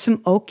there is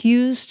some oak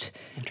used.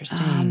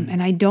 Interesting.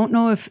 And I don't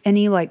know if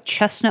any like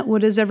chestnut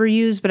wood is ever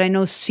used, but I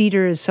know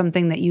cedar is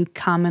something that you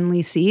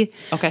commonly see.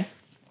 Okay.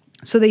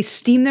 So they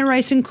steam their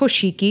rice in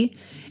koshiki,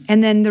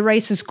 and then the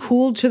rice is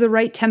cooled to the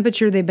right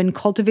temperature. They've been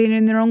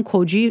cultivating their own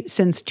koji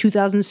since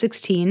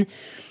 2016.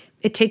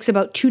 It takes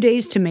about 2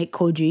 days to make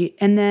koji,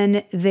 and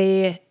then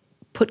they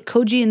put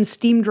koji and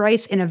steamed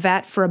rice in a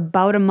vat for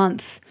about a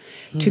month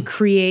to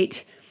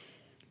create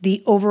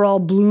the overall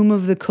bloom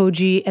of the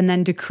koji, and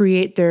then to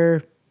create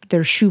their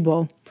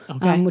shubo,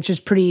 which is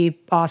pretty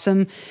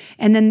awesome.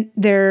 And then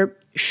their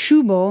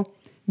shubo,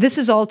 this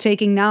is all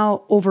taking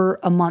now over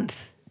a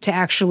month to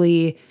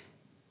actually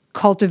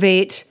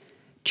cultivate,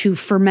 to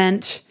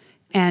ferment,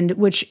 and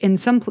which in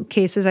some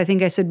cases, I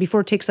think I said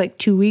before, takes like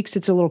 2 weeks.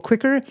 It's a little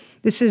quicker.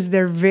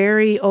 They're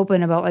very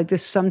open about like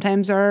this.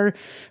 Sometimes our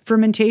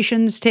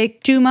fermentations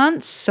take 2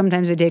 months.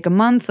 Sometimes they take a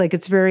month. Like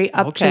it's very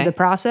up to the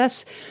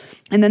process.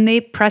 And then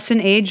they press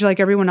and age like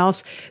everyone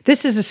else.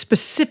 This is a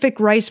specific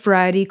rice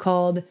variety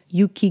called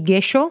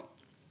Yukigesho,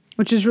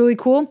 which is really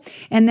cool.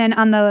 And then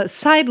on the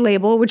side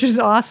label, which is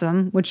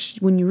awesome, which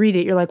when you read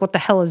it, you're like, what the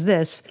hell is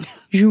this?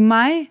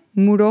 Jumai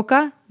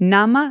Muroka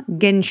Nama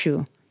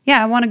Genshu.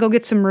 Yeah, I want to go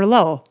get some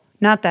Merlot.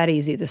 Not that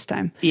easy this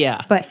time.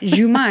 Yeah. But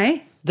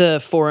Jumai,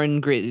 The 4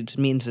 ingredients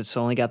means it's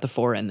only got the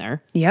 4 in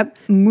there. yep.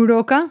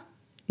 Muroka,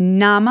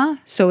 Nama,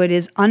 so it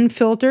is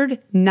unfiltered.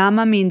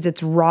 Nama means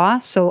it's raw,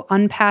 so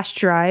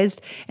unpasteurized.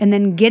 And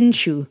then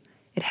Genshu,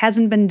 it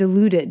hasn't been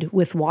diluted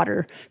with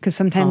water, because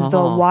sometimes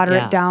they'll water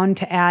yeah. it down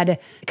to add,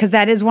 because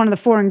that is one of the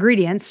 4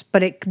 ingredients,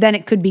 but then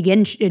it could be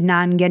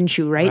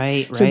non-Genshu, right?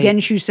 Right, So right.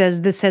 Genshu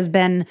says this has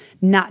been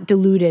not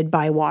diluted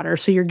by water.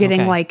 So you're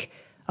getting Okay. like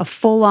a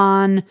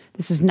full-on,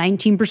 this is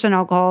 19%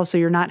 alcohol, so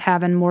you're not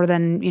having more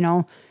than,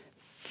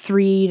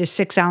 3 to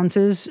 6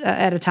 ounces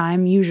at a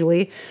time,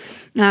 usually.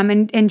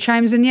 And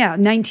chimes in,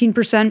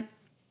 19%.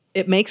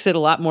 It makes it a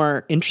lot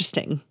more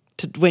interesting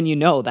when you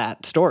know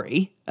that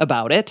story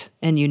about it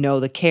and you know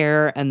the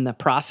care and the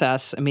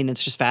process. I mean,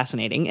 it's just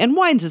fascinating. And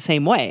wine's the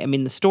same way. I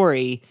mean, the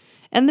story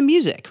and the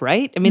music,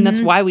 right? I mean, that's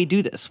why we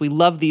do this. We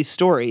love these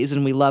stories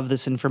and we love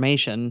this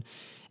information,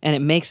 and it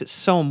makes it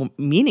so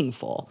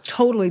meaningful.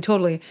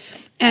 Totally.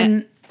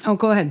 And,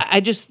 go ahead.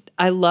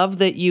 I love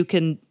that you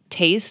can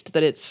taste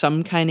that it's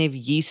some kind of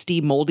yeasty,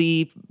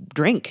 moldy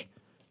drink.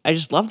 I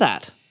just love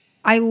that.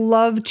 I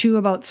love too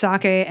about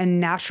sake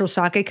and natural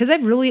sake, because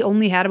I've really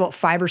only had about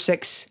 5 or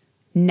 6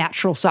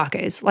 natural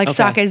sakes, like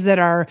sakes that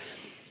are,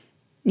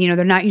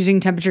 they're not using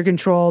temperature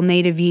control,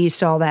 native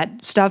yeast, all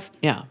that stuff.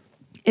 Yeah.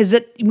 Is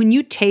that when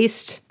you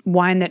taste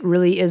wine that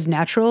really is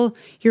natural,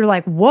 you're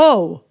like,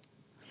 whoa.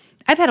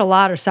 I've had a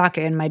lot of sake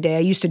in my day.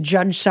 I used to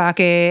judge sake.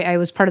 I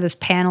was part of this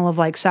panel of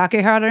like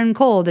sake hot and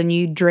cold, and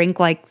you drink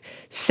like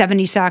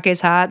 70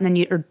 sakes hot, and then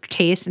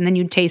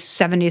you'd taste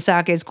 70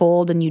 sakes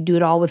cold, and you do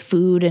it all with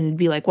food, and it'd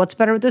be like, what's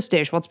better with this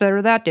dish? What's better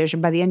with that dish?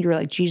 And by the end, you're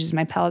like, Jesus,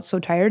 my palate's so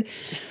tired.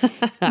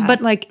 But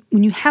like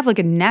when you have like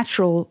a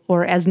natural,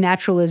 or as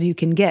natural as you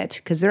can get,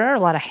 because there are a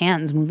lot of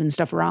hands moving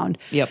stuff around.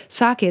 Yep.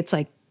 Sake, it's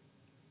like,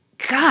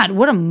 God,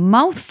 what a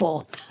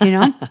mouthful,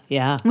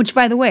 Yeah. Which,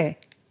 by the way,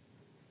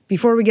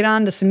 before we get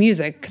on to some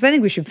music, because I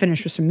think we should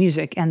finish with some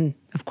music and,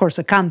 of course,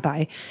 a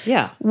kanpai.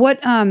 Yeah.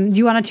 What do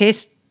you want to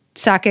taste?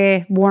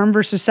 Sake warm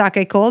versus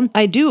sake cold?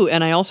 I do.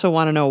 And I also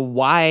want to know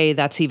why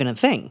that's even a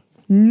thing.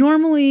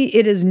 Normally,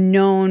 it is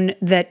known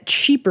that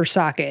cheaper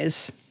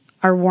sakes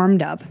are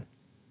warmed up,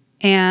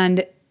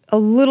 and a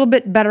little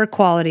bit better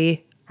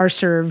quality are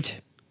served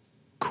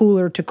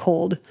cooler to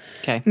cold.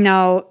 Okay.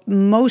 Now,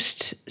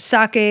 most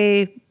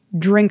sake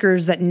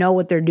drinkers that know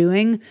what they're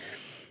doing,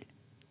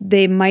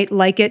 they might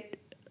like it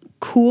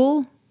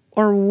cool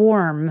or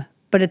warm,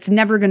 but it's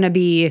never going to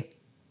be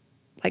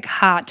like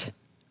hot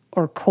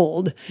or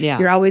cold. Yeah.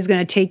 You're always going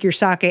to take your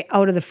sake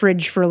out of the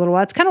fridge for a little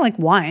while. It's kind of like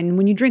wine.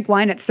 When you drink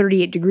wine at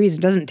 38 degrees,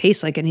 it doesn't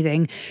taste like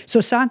anything. So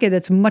sake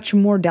that's much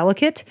more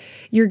delicate,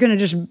 you're going to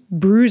just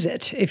bruise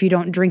it if you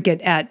don't drink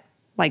it at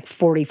like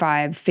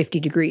 45, 50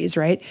 degrees,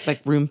 right?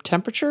 Like room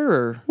temperature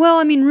or? Well,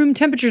 I mean, room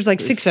temperature is like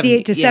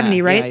 68 to 70,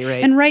 yeah, right? yeah, you're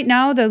right. And right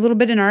now, the little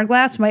bit in our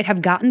glass might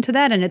have gotten to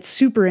that, and it's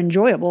super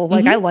enjoyable.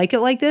 Like, I like it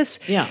like this.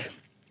 Yeah.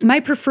 My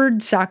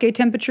preferred sake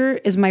temperature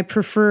is my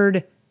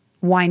preferred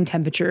wine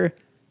temperature.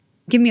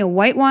 Give me a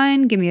white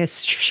wine, give me a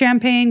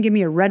champagne, give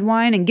me a red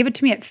wine, and give it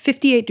to me at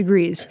 58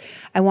 degrees.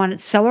 I want it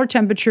cellar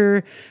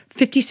temperature,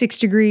 56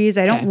 degrees.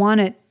 I don't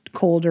want it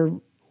cold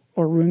or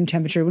room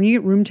temperature. When you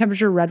get room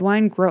temperature red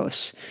wine,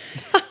 gross.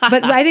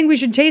 But I think we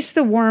should taste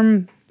the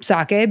warm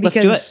sake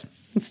because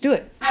let's do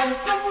it.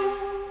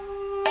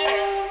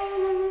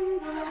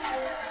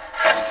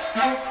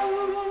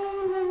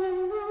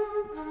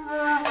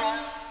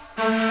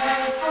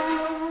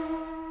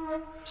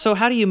 So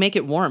how do you make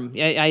it warm?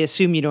 I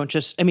assume you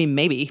don't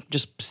maybe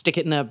just stick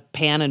it in a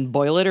pan and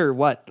boil it, or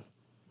what?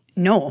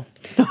 No.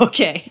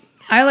 Okay.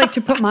 I like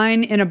to put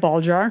mine in a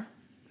ball jar,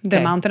 the Okay.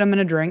 amount that I'm going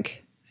to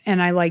drink,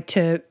 and I like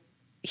to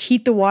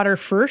heat the water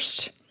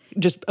first.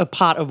 Just a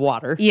pot of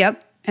water.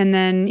 Yep. And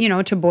then,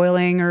 to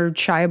boiling or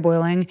shy of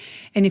boiling.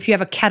 And if you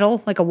have a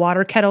kettle, like a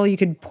water kettle, you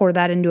could pour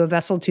that into a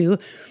vessel too,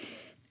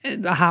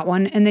 a hot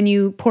one. And then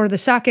you pour the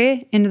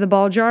sake into the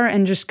ball jar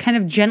and just kind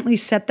of gently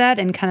set that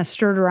and kind of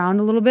stir it around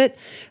a little bit.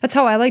 That's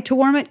how I like to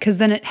warm it, because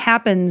then it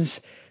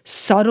happens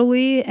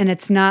subtly and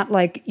it's not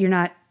like you're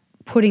not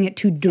putting it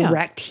to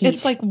direct heat.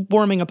 It's like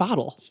warming a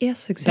bottle.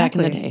 yes,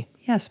 exactly. back in the day.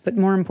 Yes, but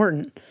more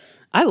important.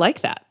 I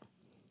like that.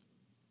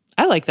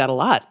 I like that a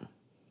lot.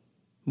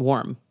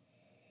 Warm.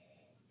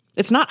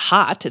 It's not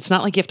hot. It's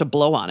not like you have to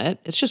blow on it.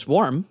 It's just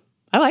warm.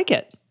 I like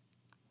it.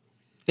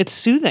 It's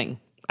soothing,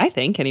 I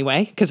think,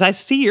 anyway, because I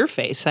see your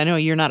face. I know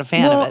you're not a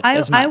fan of it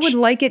as much. I would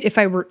like it if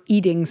I were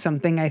eating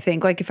something, I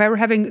think. Like if I were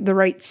having the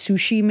right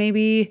sushi,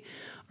 maybe,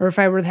 or if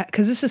I were,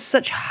 because this is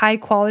such high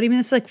quality. I mean,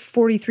 it's like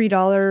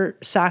 $43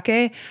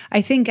 sake.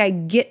 I think I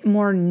get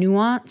more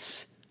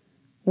nuance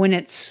when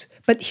it's,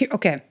 but here,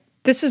 okay,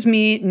 this is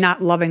me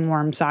not loving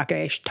warm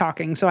sake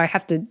talking, so I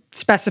have to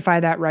specify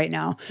that right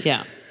now.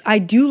 Yeah. I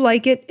do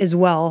like it as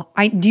well.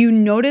 Do you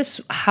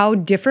notice how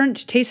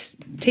different taste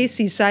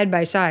these side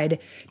by side?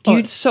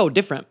 It's so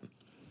different.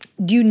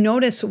 Do you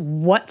notice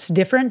what's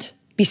different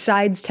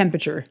besides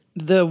temperature?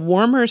 The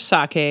warmer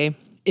sake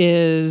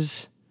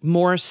is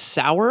more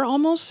sour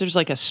almost. There's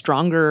like a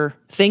stronger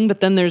thing, but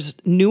then there's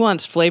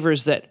nuanced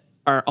flavors that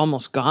are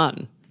almost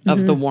gone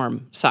of the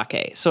warm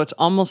sake. So it's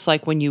almost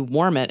like when you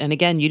warm it, and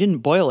again, you didn't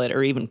boil it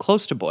or even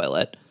close to boil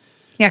it.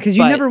 Yeah, because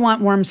you But- never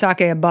want warm sake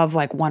above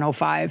like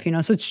 105,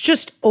 so it's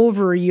just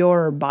over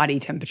your body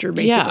temperature,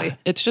 basically. Yeah,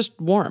 it's just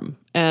warm.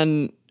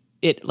 And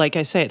it, like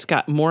I say, it's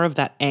got more of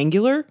that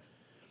angular,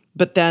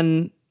 but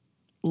then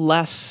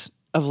less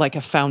of like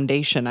a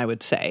foundation, I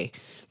would say.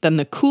 Then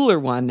the cooler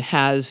one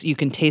has, you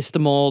can taste the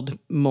mold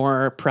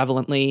more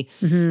prevalently.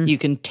 You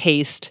can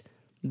taste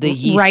the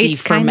yeasty,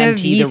 Rice, kind of,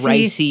 fermenty, the yeasty.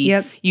 ricey.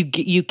 Yep.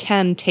 You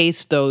can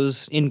taste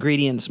those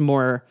ingredients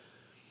more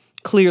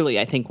clearly,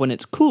 I think, when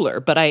it's cooler.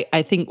 But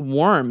I think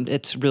warmed,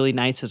 it's really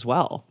nice as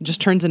well. It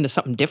just turns into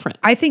something different.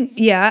 I think,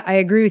 yeah, I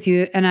agree with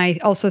you. And I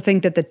also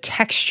think that the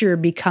texture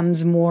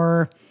becomes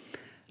more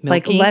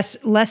Milky?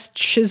 like less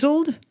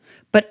chiseled,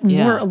 but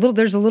more Yeah.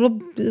 there's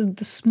the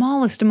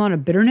smallest amount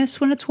of bitterness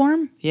when it's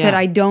warm Yeah. that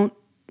I don't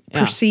Yeah.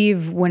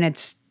 perceive when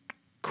it's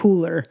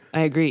cooler. I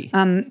agree.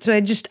 So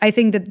I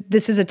think that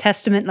this is a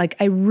testament. Like,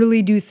 I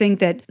really do think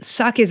that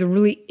sake is a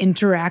really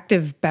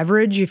interactive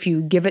beverage if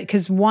you give it,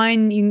 because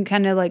wine, you can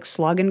kind of like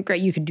slug and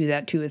you could do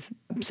that too with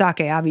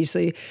sake,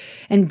 obviously,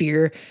 and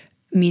beer,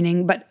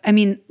 but I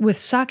mean, with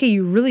sake,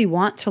 you really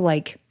want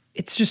to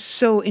it's just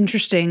so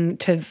interesting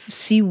to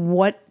see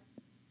what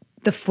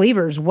the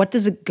flavors, what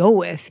does it go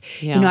with?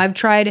 Yeah. I've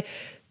tried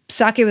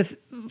sake with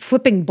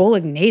flipping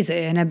bolognese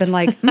and I've been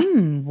like,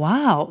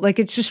 wow. Like,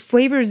 it's just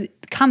flavors,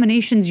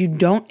 combinations you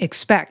don't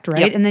expect,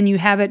 right? Yep. And then you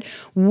have it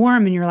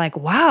warm and you're like,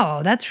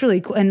 wow, that's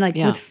really cool. And like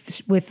Yeah.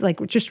 with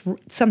like just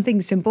something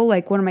simple,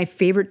 like one of my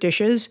favorite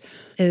dishes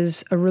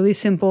is a really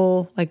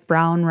simple like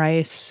brown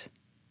rice,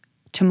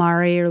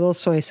 tamari or a little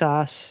soy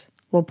sauce,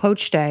 a little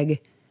poached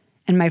egg.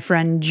 And my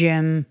friend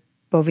Jim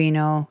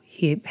Bovino,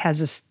 he has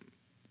this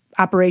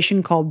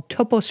operation called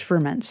Topos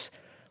Ferments.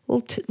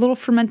 Little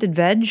fermented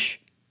veg.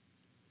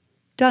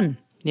 Done.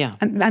 Yeah.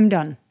 I'm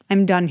done.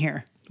 I'm done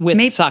here. With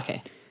Maybe-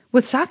 sake.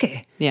 With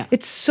sake. Yeah.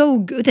 It's so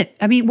good.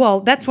 I mean,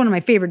 well, that's one of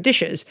my favorite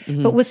dishes.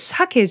 But with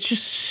sake, it's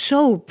just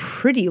so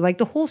pretty. Like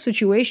the whole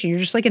situation, you're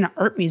just like in an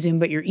art museum,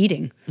 but you're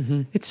eating.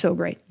 It's so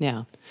great.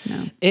 Yeah.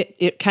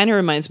 It kind of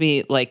reminds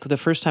me like the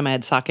first time I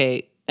had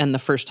sake and the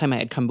first time I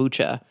had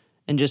kombucha,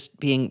 and just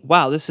being,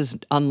 wow, this is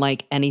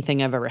unlike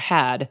anything I've ever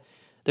had.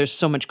 There's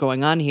so much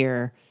going on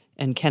here,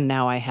 and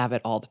now I have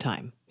it all the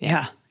time.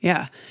 Yeah.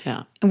 Yeah.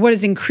 Yeah. And what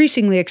is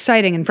increasingly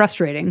exciting and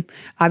frustrating,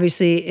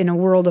 obviously, in a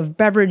world of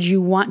beverage,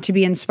 you want to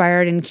be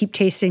inspired and keep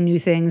tasting new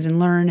things and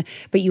learn,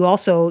 but you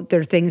also,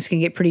 their things can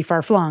get pretty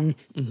far flung.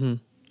 Yeah.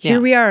 Here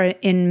we are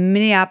in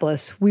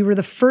Minneapolis. We were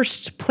the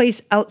first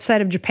place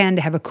outside of Japan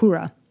to have a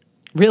kura.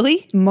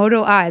 Really?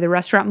 Moto Ai, the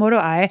restaurant Moto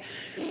Ai,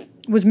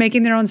 was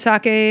making their own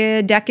sake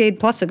a decade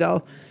plus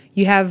ago.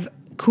 You have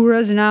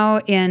kuras now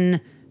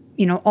in,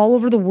 all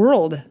over the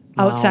world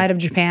outside of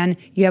Japan.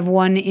 You have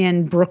one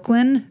in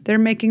Brooklyn. They're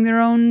making their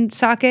own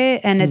sake,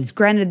 and it's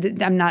granted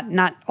that I'm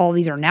not all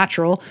these are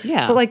natural.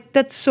 Yeah. But like,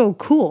 that's so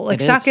cool. Like,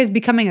 It sake is. is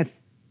becoming a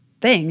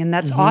thing, and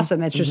that's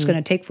awesome. It's just going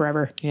to take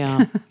forever.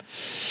 Yeah.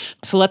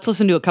 So let's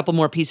listen to a couple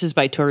more pieces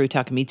by Toru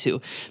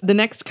Takamitsu. The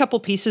next couple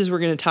pieces we're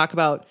going to talk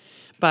about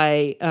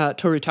by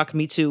Toru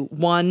Takamitsu,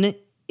 one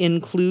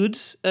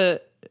includes a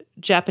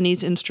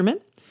Japanese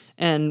instrument,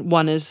 and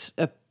one is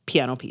a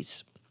piano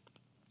piece.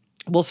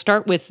 We'll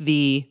start with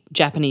the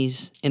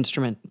Japanese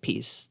instrument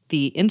piece,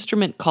 the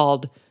instrument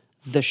called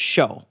the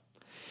sho.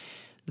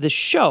 The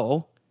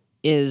sho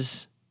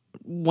is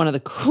one of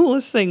the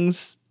coolest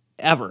things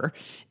ever.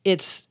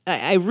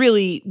 I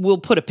really will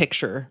put a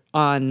picture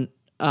on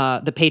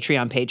the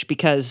Patreon page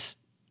because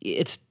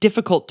it's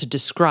difficult to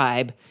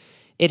describe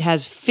It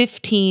has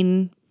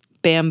 15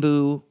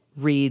 bamboo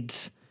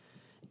reeds,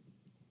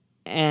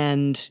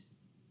 and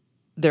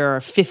there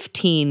are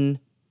 15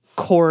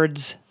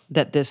 chords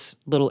that this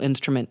little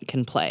instrument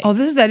can play. Oh,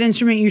 this is that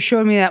instrument you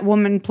showed me that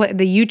woman play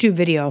the YouTube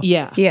video.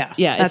 Yeah. Yeah.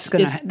 Yeah. That's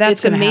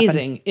it's gonna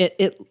amazing.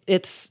 happen.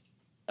 It's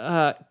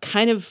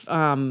kind of,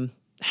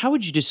 how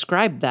would you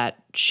describe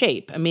that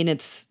shape? I mean,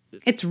 it's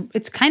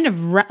It's kind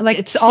of like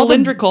it's all the-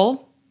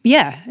 cylindrical.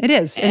 yeah, it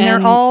is, and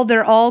And-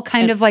 they're all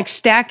kind of like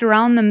stacked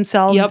around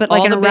themselves, Yep, but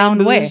like all in a the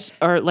round way. bamboos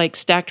are like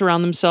stacked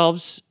around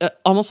themselves,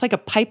 almost like a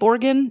pipe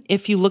organ.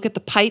 If you look at the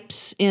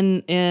pipes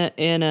in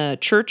a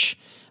church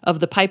of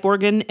the pipe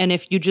organ, and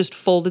if you just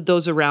folded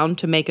those around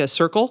to make a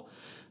circle,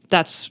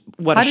 that's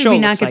what How a did show we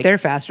not looks get like. there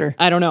faster?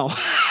 I don't know.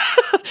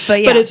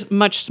 But yeah, But it's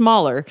much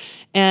smaller,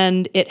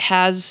 and it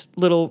has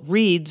little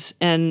reeds,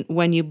 and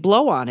when you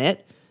blow on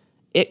it,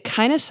 it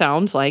kind of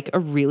sounds like a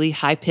really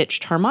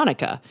high-pitched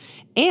harmonica.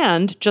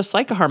 And just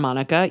like a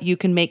harmonica, you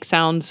can make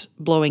sounds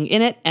blowing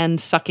in it and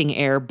sucking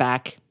air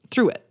back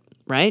through it,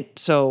 right?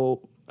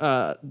 So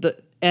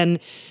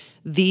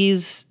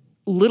these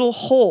little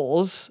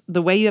holes,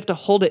 the way you have to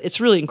hold it, it's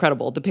really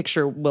incredible. The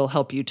picture will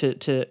help you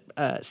to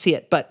see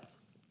it. But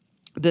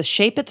the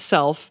shape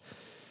itself,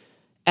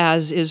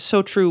 as is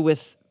so true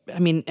with, I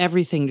mean,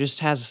 everything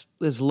just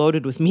is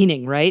loaded with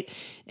meaning, right?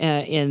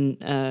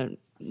 In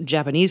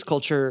Japanese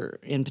culture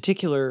in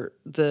particular,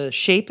 the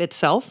shape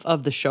itself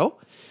of the show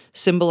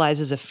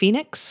symbolizes a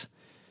phoenix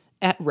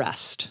at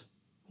rest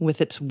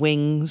with its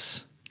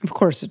wings. of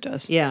course it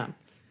does. Yeah.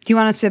 Do you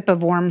want a sip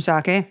of warm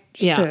sake?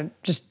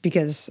 Just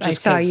because I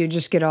Just saw 'cause- you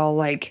just get all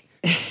like,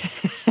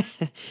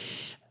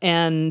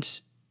 And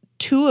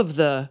two of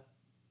the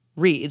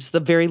reeds, the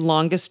very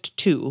longest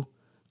two,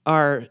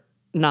 are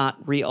not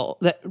real.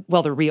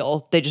 They're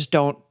real. They just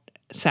don't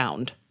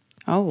sound.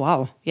 oh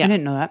wow, Yeah. I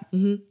didn't know that.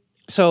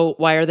 So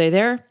why are they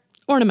there?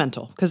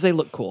 Ornamental, because they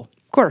look cool.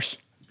 Of course,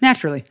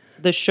 naturally.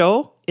 The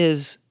show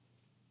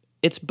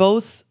it's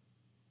both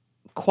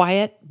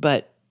quiet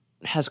but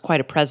has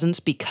quite a presence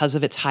because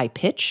of its high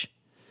pitch.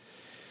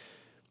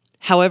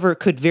 However, it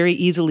could very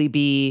easily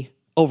be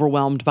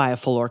overwhelmed by a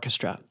full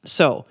orchestra.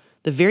 So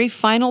the very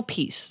final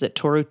piece that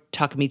Toru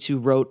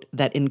Takemitsu wrote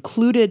that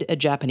included a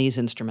Japanese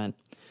instrument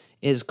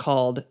is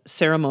called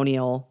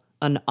Ceremonial,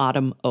 an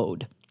Autumn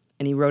Ode.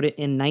 And he wrote it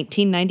in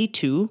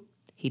 1992.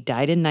 He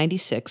died in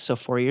 96, so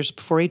 4 years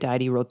before he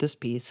died, he wrote this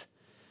piece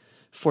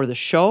for the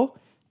show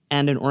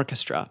and an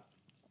orchestra.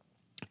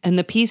 And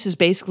the piece is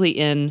basically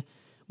in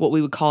what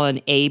we would call an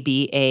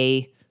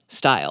ABA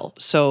style.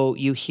 So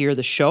you hear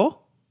the show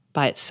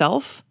by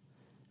itself,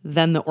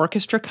 then the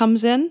orchestra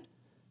comes in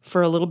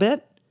for a little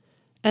bit,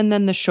 and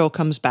then the show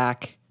comes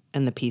back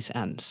and the piece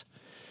ends.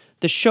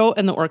 The show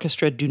and the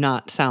orchestra do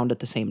not sound at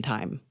the same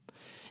time.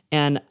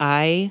 And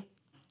I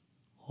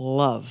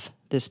love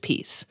this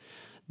piece.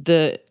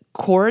 The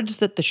chords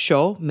that the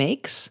show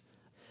makes,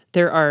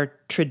 there are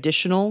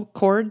traditional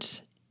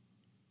chords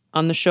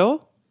on the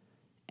show,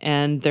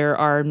 and there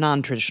are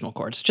non-traditional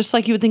chords, just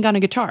like you would think on a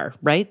guitar,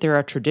 right? There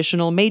are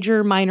traditional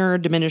major, minor,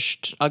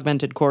 diminished,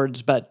 augmented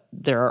chords, but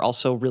there are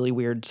also really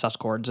weird sus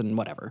chords and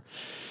whatever.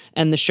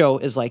 And the show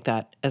is like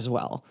that as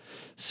well.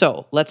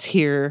 So let's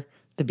hear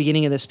the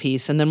beginning of this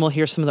piece, and then we'll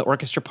hear some of the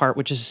orchestra part,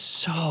 which is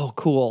so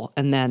cool.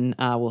 And then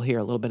we'll hear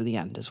a little bit of the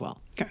end as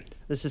well. Okay.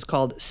 This is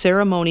called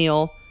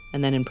Ceremonial,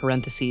 and then in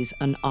parentheses,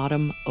 an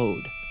Autumn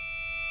Ode.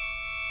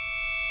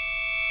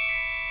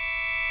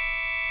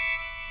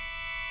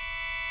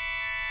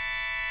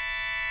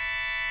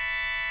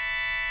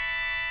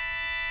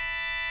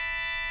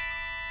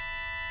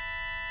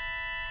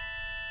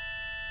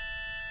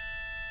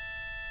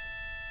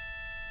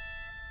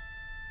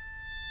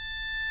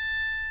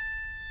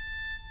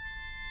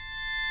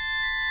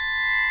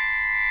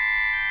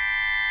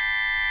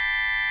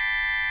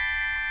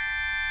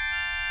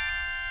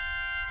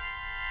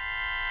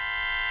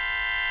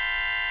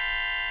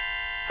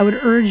 I would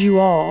urge you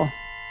all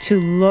to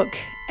look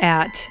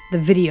at the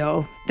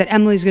video that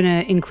Emily's going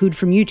to include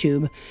from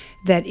YouTube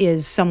that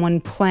is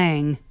someone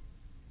playing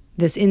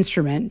this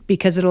instrument,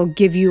 because it'll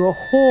give you a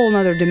whole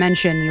nother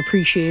dimension and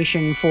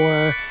appreciation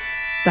for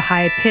the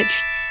high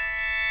pitch.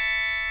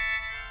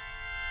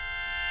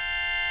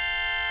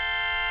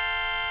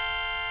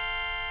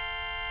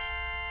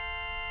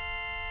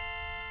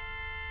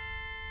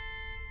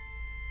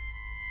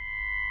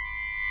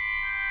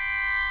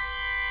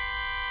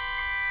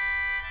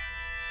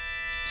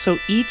 So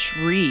each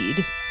reed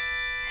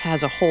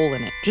has a hole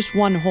in it, just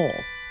one hole.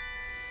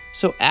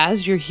 So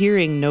as you're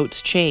hearing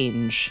notes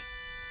change,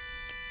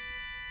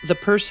 the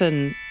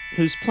person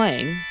who's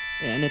playing,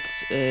 and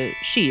it's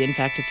she, in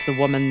fact, it's the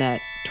woman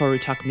that Toru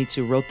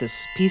Takemitsu wrote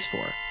this piece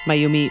for,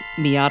 Mayumi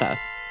Miyata.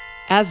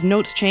 As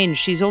notes change,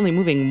 she's only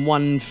moving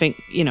one finger,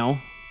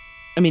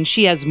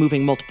 she has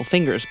moving multiple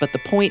fingers, but the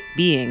point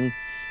being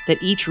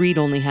that each reed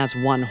only has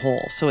one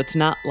hole. So it's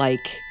not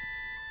like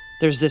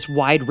there's this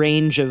wide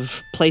range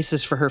of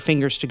places for her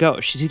fingers to go.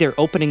 She's either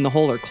opening the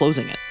hole or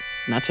closing it,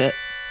 and that's it.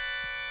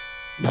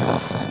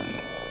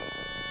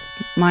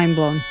 Mind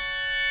blown.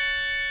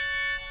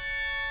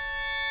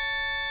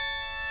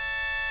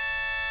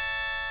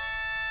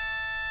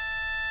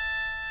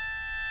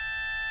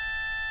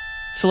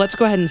 So let's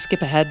go ahead and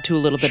skip ahead to a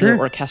little bit of Sure. the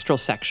orchestral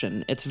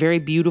section. It's very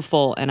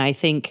beautiful, and I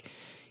think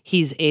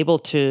he's able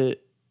to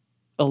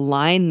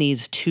align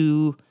these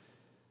two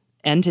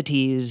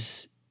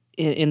entities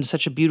in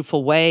such a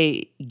beautiful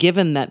way,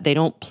 given that they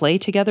don't play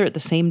together at the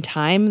same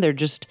time. They're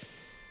just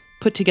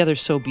put together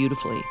so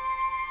beautifully.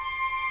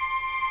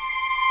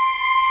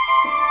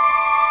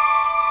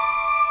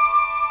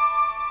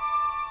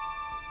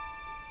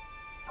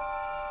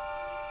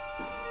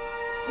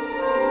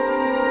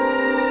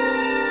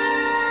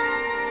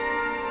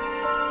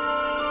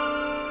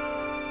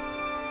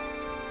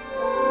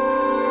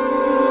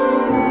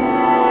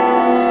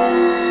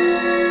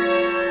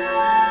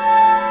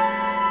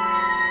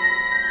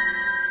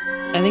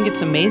 I think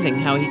it's amazing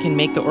how he can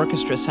make the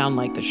orchestra sound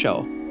like the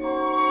show.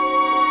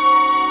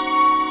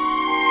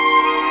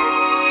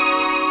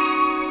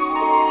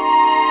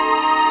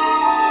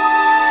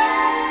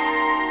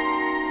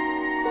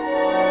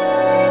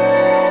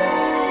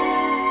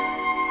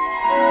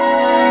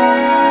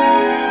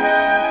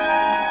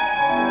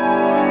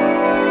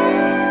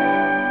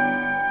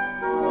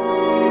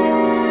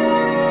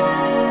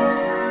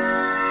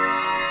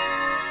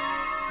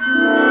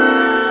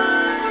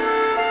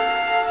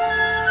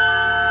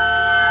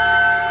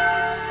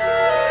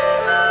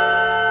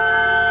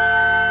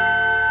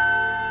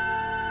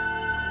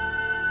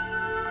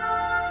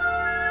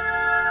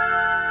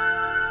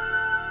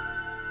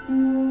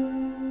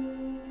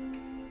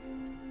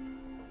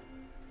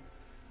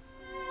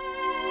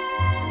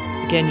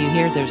 Again, you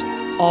hear there's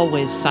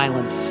always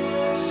silence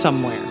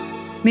somewhere.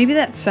 Maybe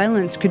that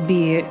silence could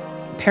be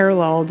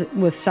paralleled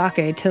with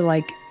sake to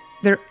like,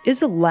 there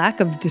is a lack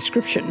of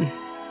description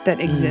that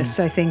exists,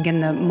 I think,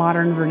 in the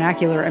modern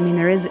vernacular. I mean,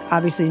 there is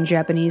obviously in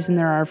Japanese, and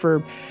there are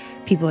for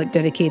people that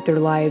dedicate their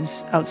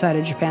lives outside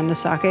of Japan to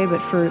sake,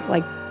 but for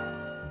like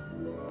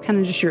kind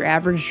of just your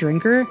average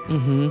drinker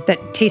that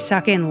tastes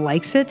sake and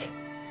likes it,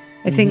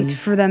 I think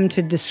for them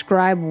to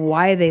describe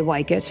why they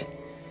like it,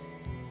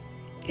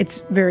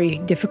 it's very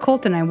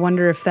difficult. And I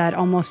wonder if that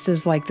almost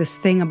is like this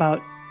thing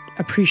about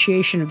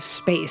appreciation of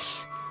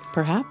space,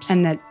 Perhaps.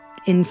 and that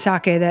in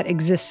sake that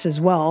exists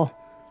as well.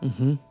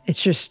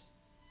 It's just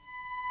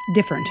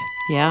different.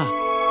 Yeah.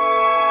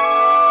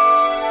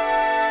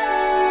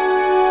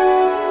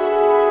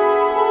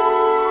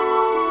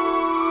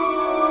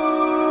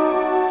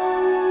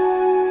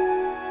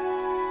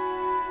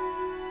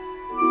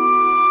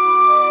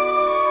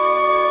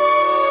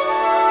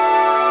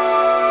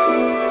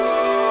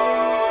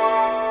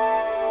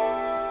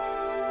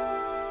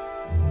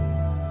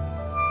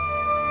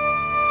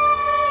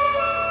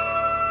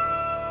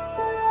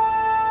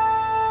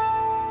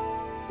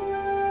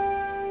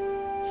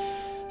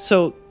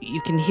 So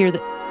you can hear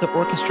the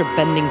orchestra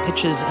bending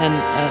pitches, and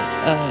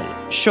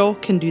a show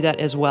can do that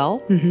as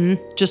well,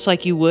 just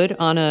like you would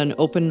on an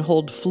open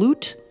hold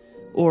flute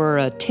or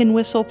a tin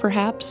whistle,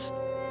 perhaps,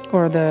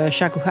 Or the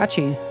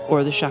shakuhachi.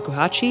 or the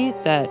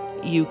shakuhachi, that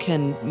you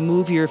can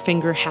move your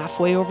finger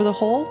halfway over the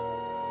hole,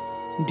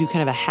 do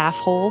kind of a half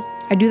hole.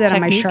 I do that on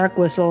my Technique. shark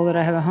whistle that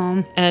I have at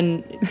home.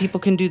 And people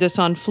can do this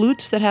on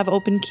flutes that have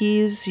open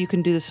keys. You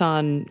can do this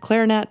on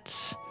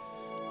clarinets.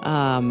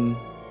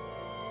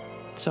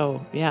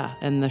 So yeah,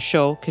 and the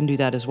show can do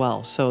that as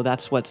well. So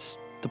that's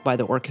why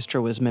the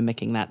orchestra was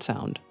mimicking that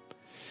sound.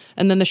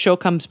 And then the show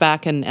comes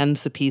back and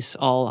ends the piece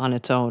all on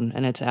its own,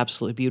 and it's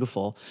absolutely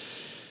beautiful.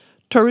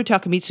 Toru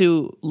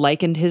Takemitsu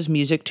likened his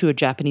music to a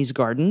Japanese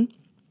garden.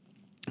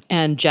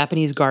 And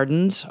Japanese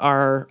gardens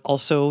are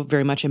also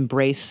very much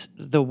embrace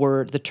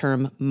the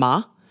term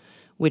ma,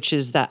 which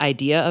is that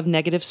idea of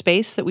negative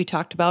space that we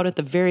talked about at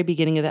the very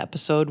beginning of the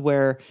episode,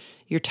 where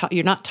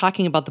you're not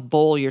talking about the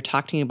bowl, you're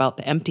talking about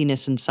the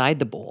emptiness inside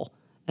the bowl,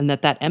 and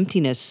that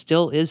emptiness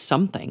still is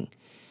something.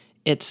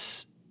 It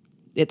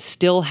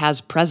still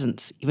has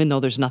presence, even though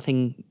there's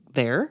nothing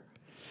there.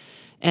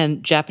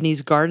 And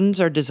Japanese gardens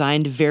are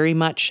designed very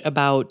much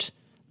about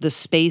the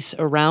space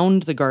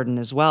around the garden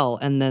as well,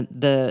 and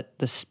the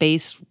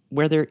space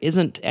where there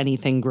isn't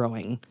anything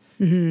growing.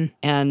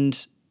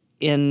 And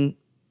in,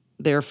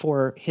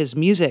 therefore, his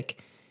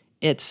music,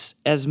 it's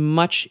as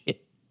much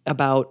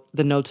about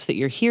the notes that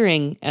you're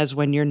hearing as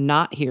when you're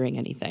not hearing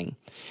anything.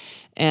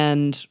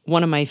 And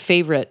one of my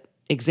favorite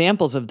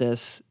examples of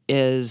this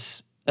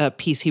is a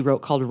piece he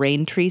wrote called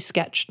Rain Tree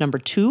Sketch Number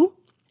 2.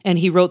 And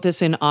he wrote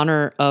this in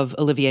honor of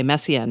Olivier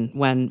Messiaen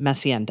when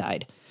Messiaen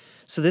died.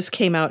 So this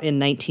came out in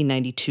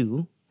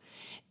 1992,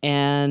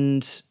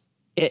 and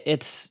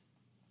it's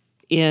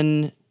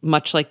in,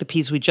 much like the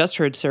piece we just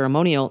heard,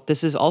 Ceremonial,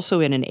 this is also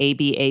in an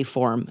ABA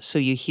form. So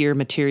you hear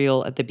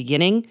material at the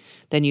beginning,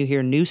 then you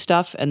hear new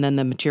stuff, and then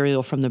the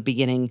material from the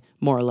beginning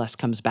more or less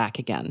comes back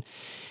again.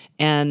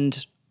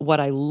 And what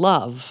I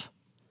love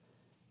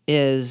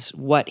is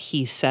what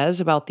he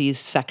says about these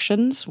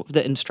sections,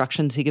 the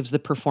instructions he gives the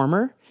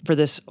performer for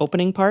this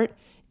opening part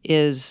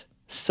is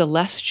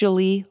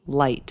celestially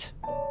light.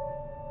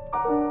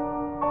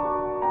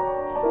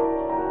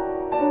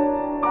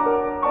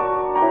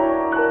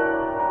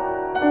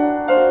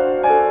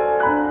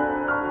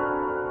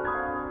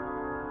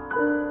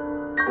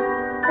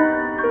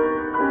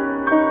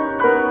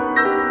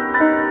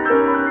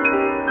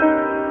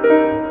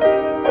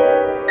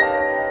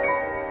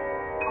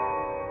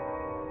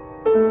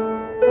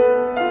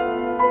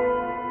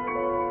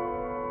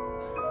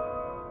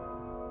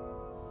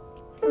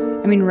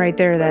 mean, right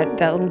there, that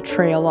little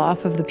trail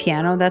off of the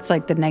piano, that's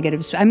like the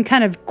negative. I'm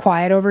kind of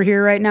quiet over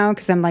here right now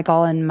because I'm like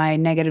all in my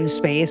negative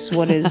space.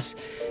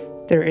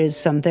 There is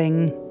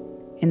something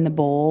in the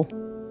bowl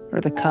or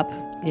the cup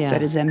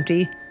that is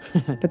empty,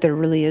 but there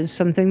really is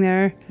something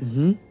there.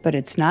 Mm-hmm. But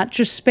it's not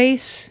just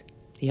space.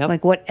 Yep.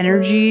 Like what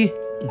energy?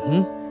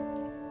 Mm-hmm.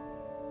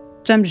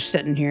 So I'm just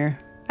sitting here.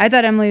 I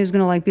thought Emily was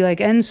going to be like,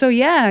 and so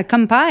yeah,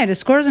 come by to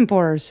Scores and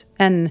Pours.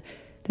 And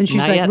then she's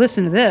Not like, yet.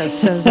 listen to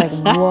this. So I was like,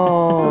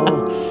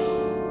 whoa.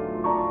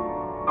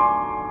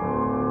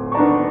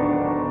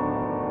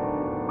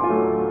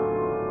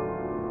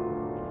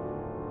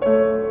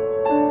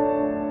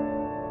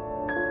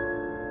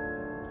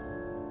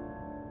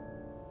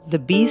 The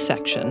B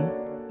section,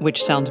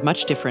 which sounds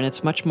much different,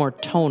 it's much more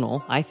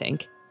tonal, I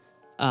think,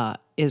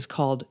 is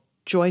called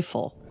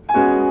joyful.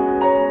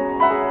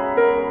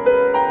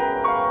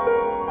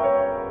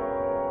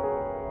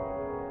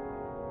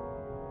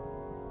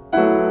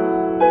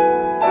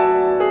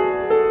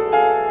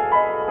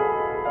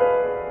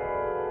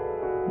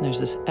 And there's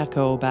this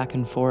echo back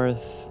and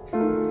forth.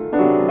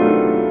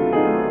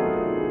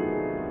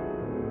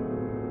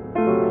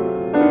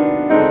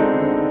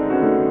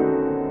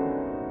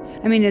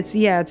 I mean,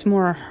 it's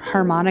more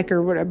harmonic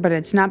or whatever, but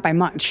it's not by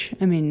much.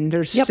 I mean,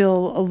 there's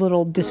still a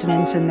little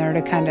dissonance in there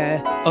to kind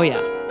of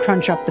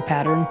crunch up the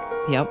pattern.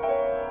 Yep.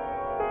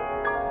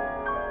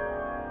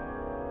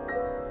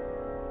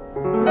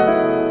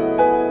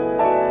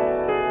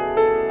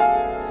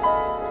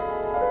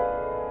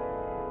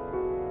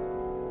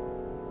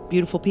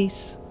 Beautiful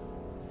piece.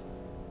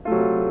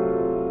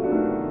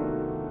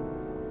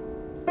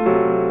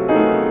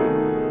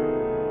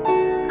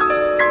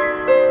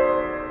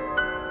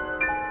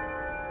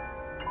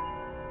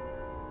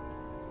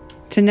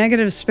 To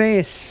negative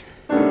space.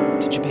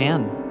 To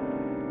Japan.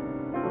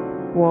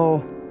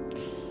 Whoa.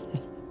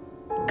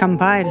 Come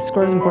by to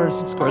Scores and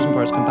Pours. Scores and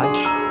Pours, come by.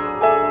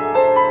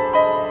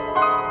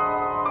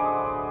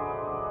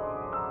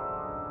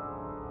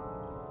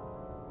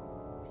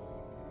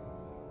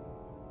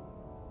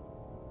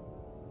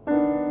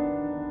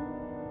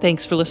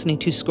 Thanks for listening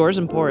to Scores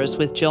and Pours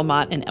with Jill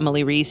Mott and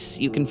Emily Reese.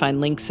 You can find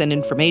links and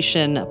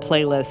information, a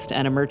playlist,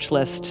 and a merch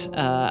list.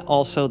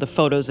 Also, the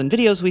photos and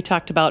videos we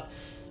talked about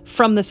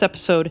from this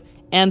episode,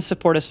 and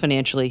support us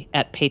financially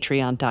at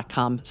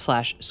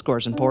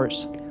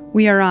patreon.com/scoresandpours.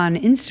 We are on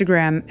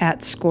Instagram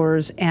at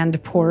Scores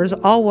and Pours,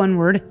 all one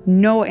word,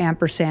 no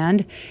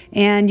ampersand.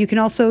 And you can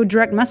also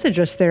direct message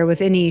us there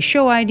with any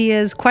show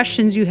ideas,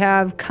 questions you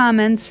have,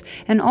 comments,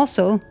 and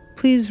also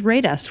please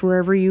rate us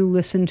wherever you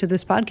listen to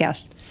this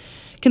podcast.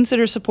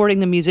 Consider supporting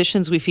the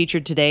musicians we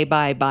featured today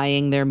by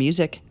buying their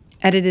music.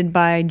 Edited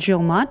by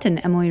Jill Mott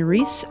and Emily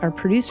Reese. Our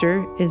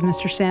producer is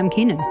Mr. Sam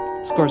Keenan.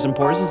 Scores and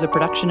Pours is a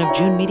production of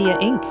June Media,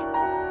 Inc.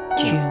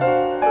 June,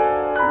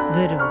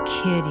 little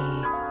kitty.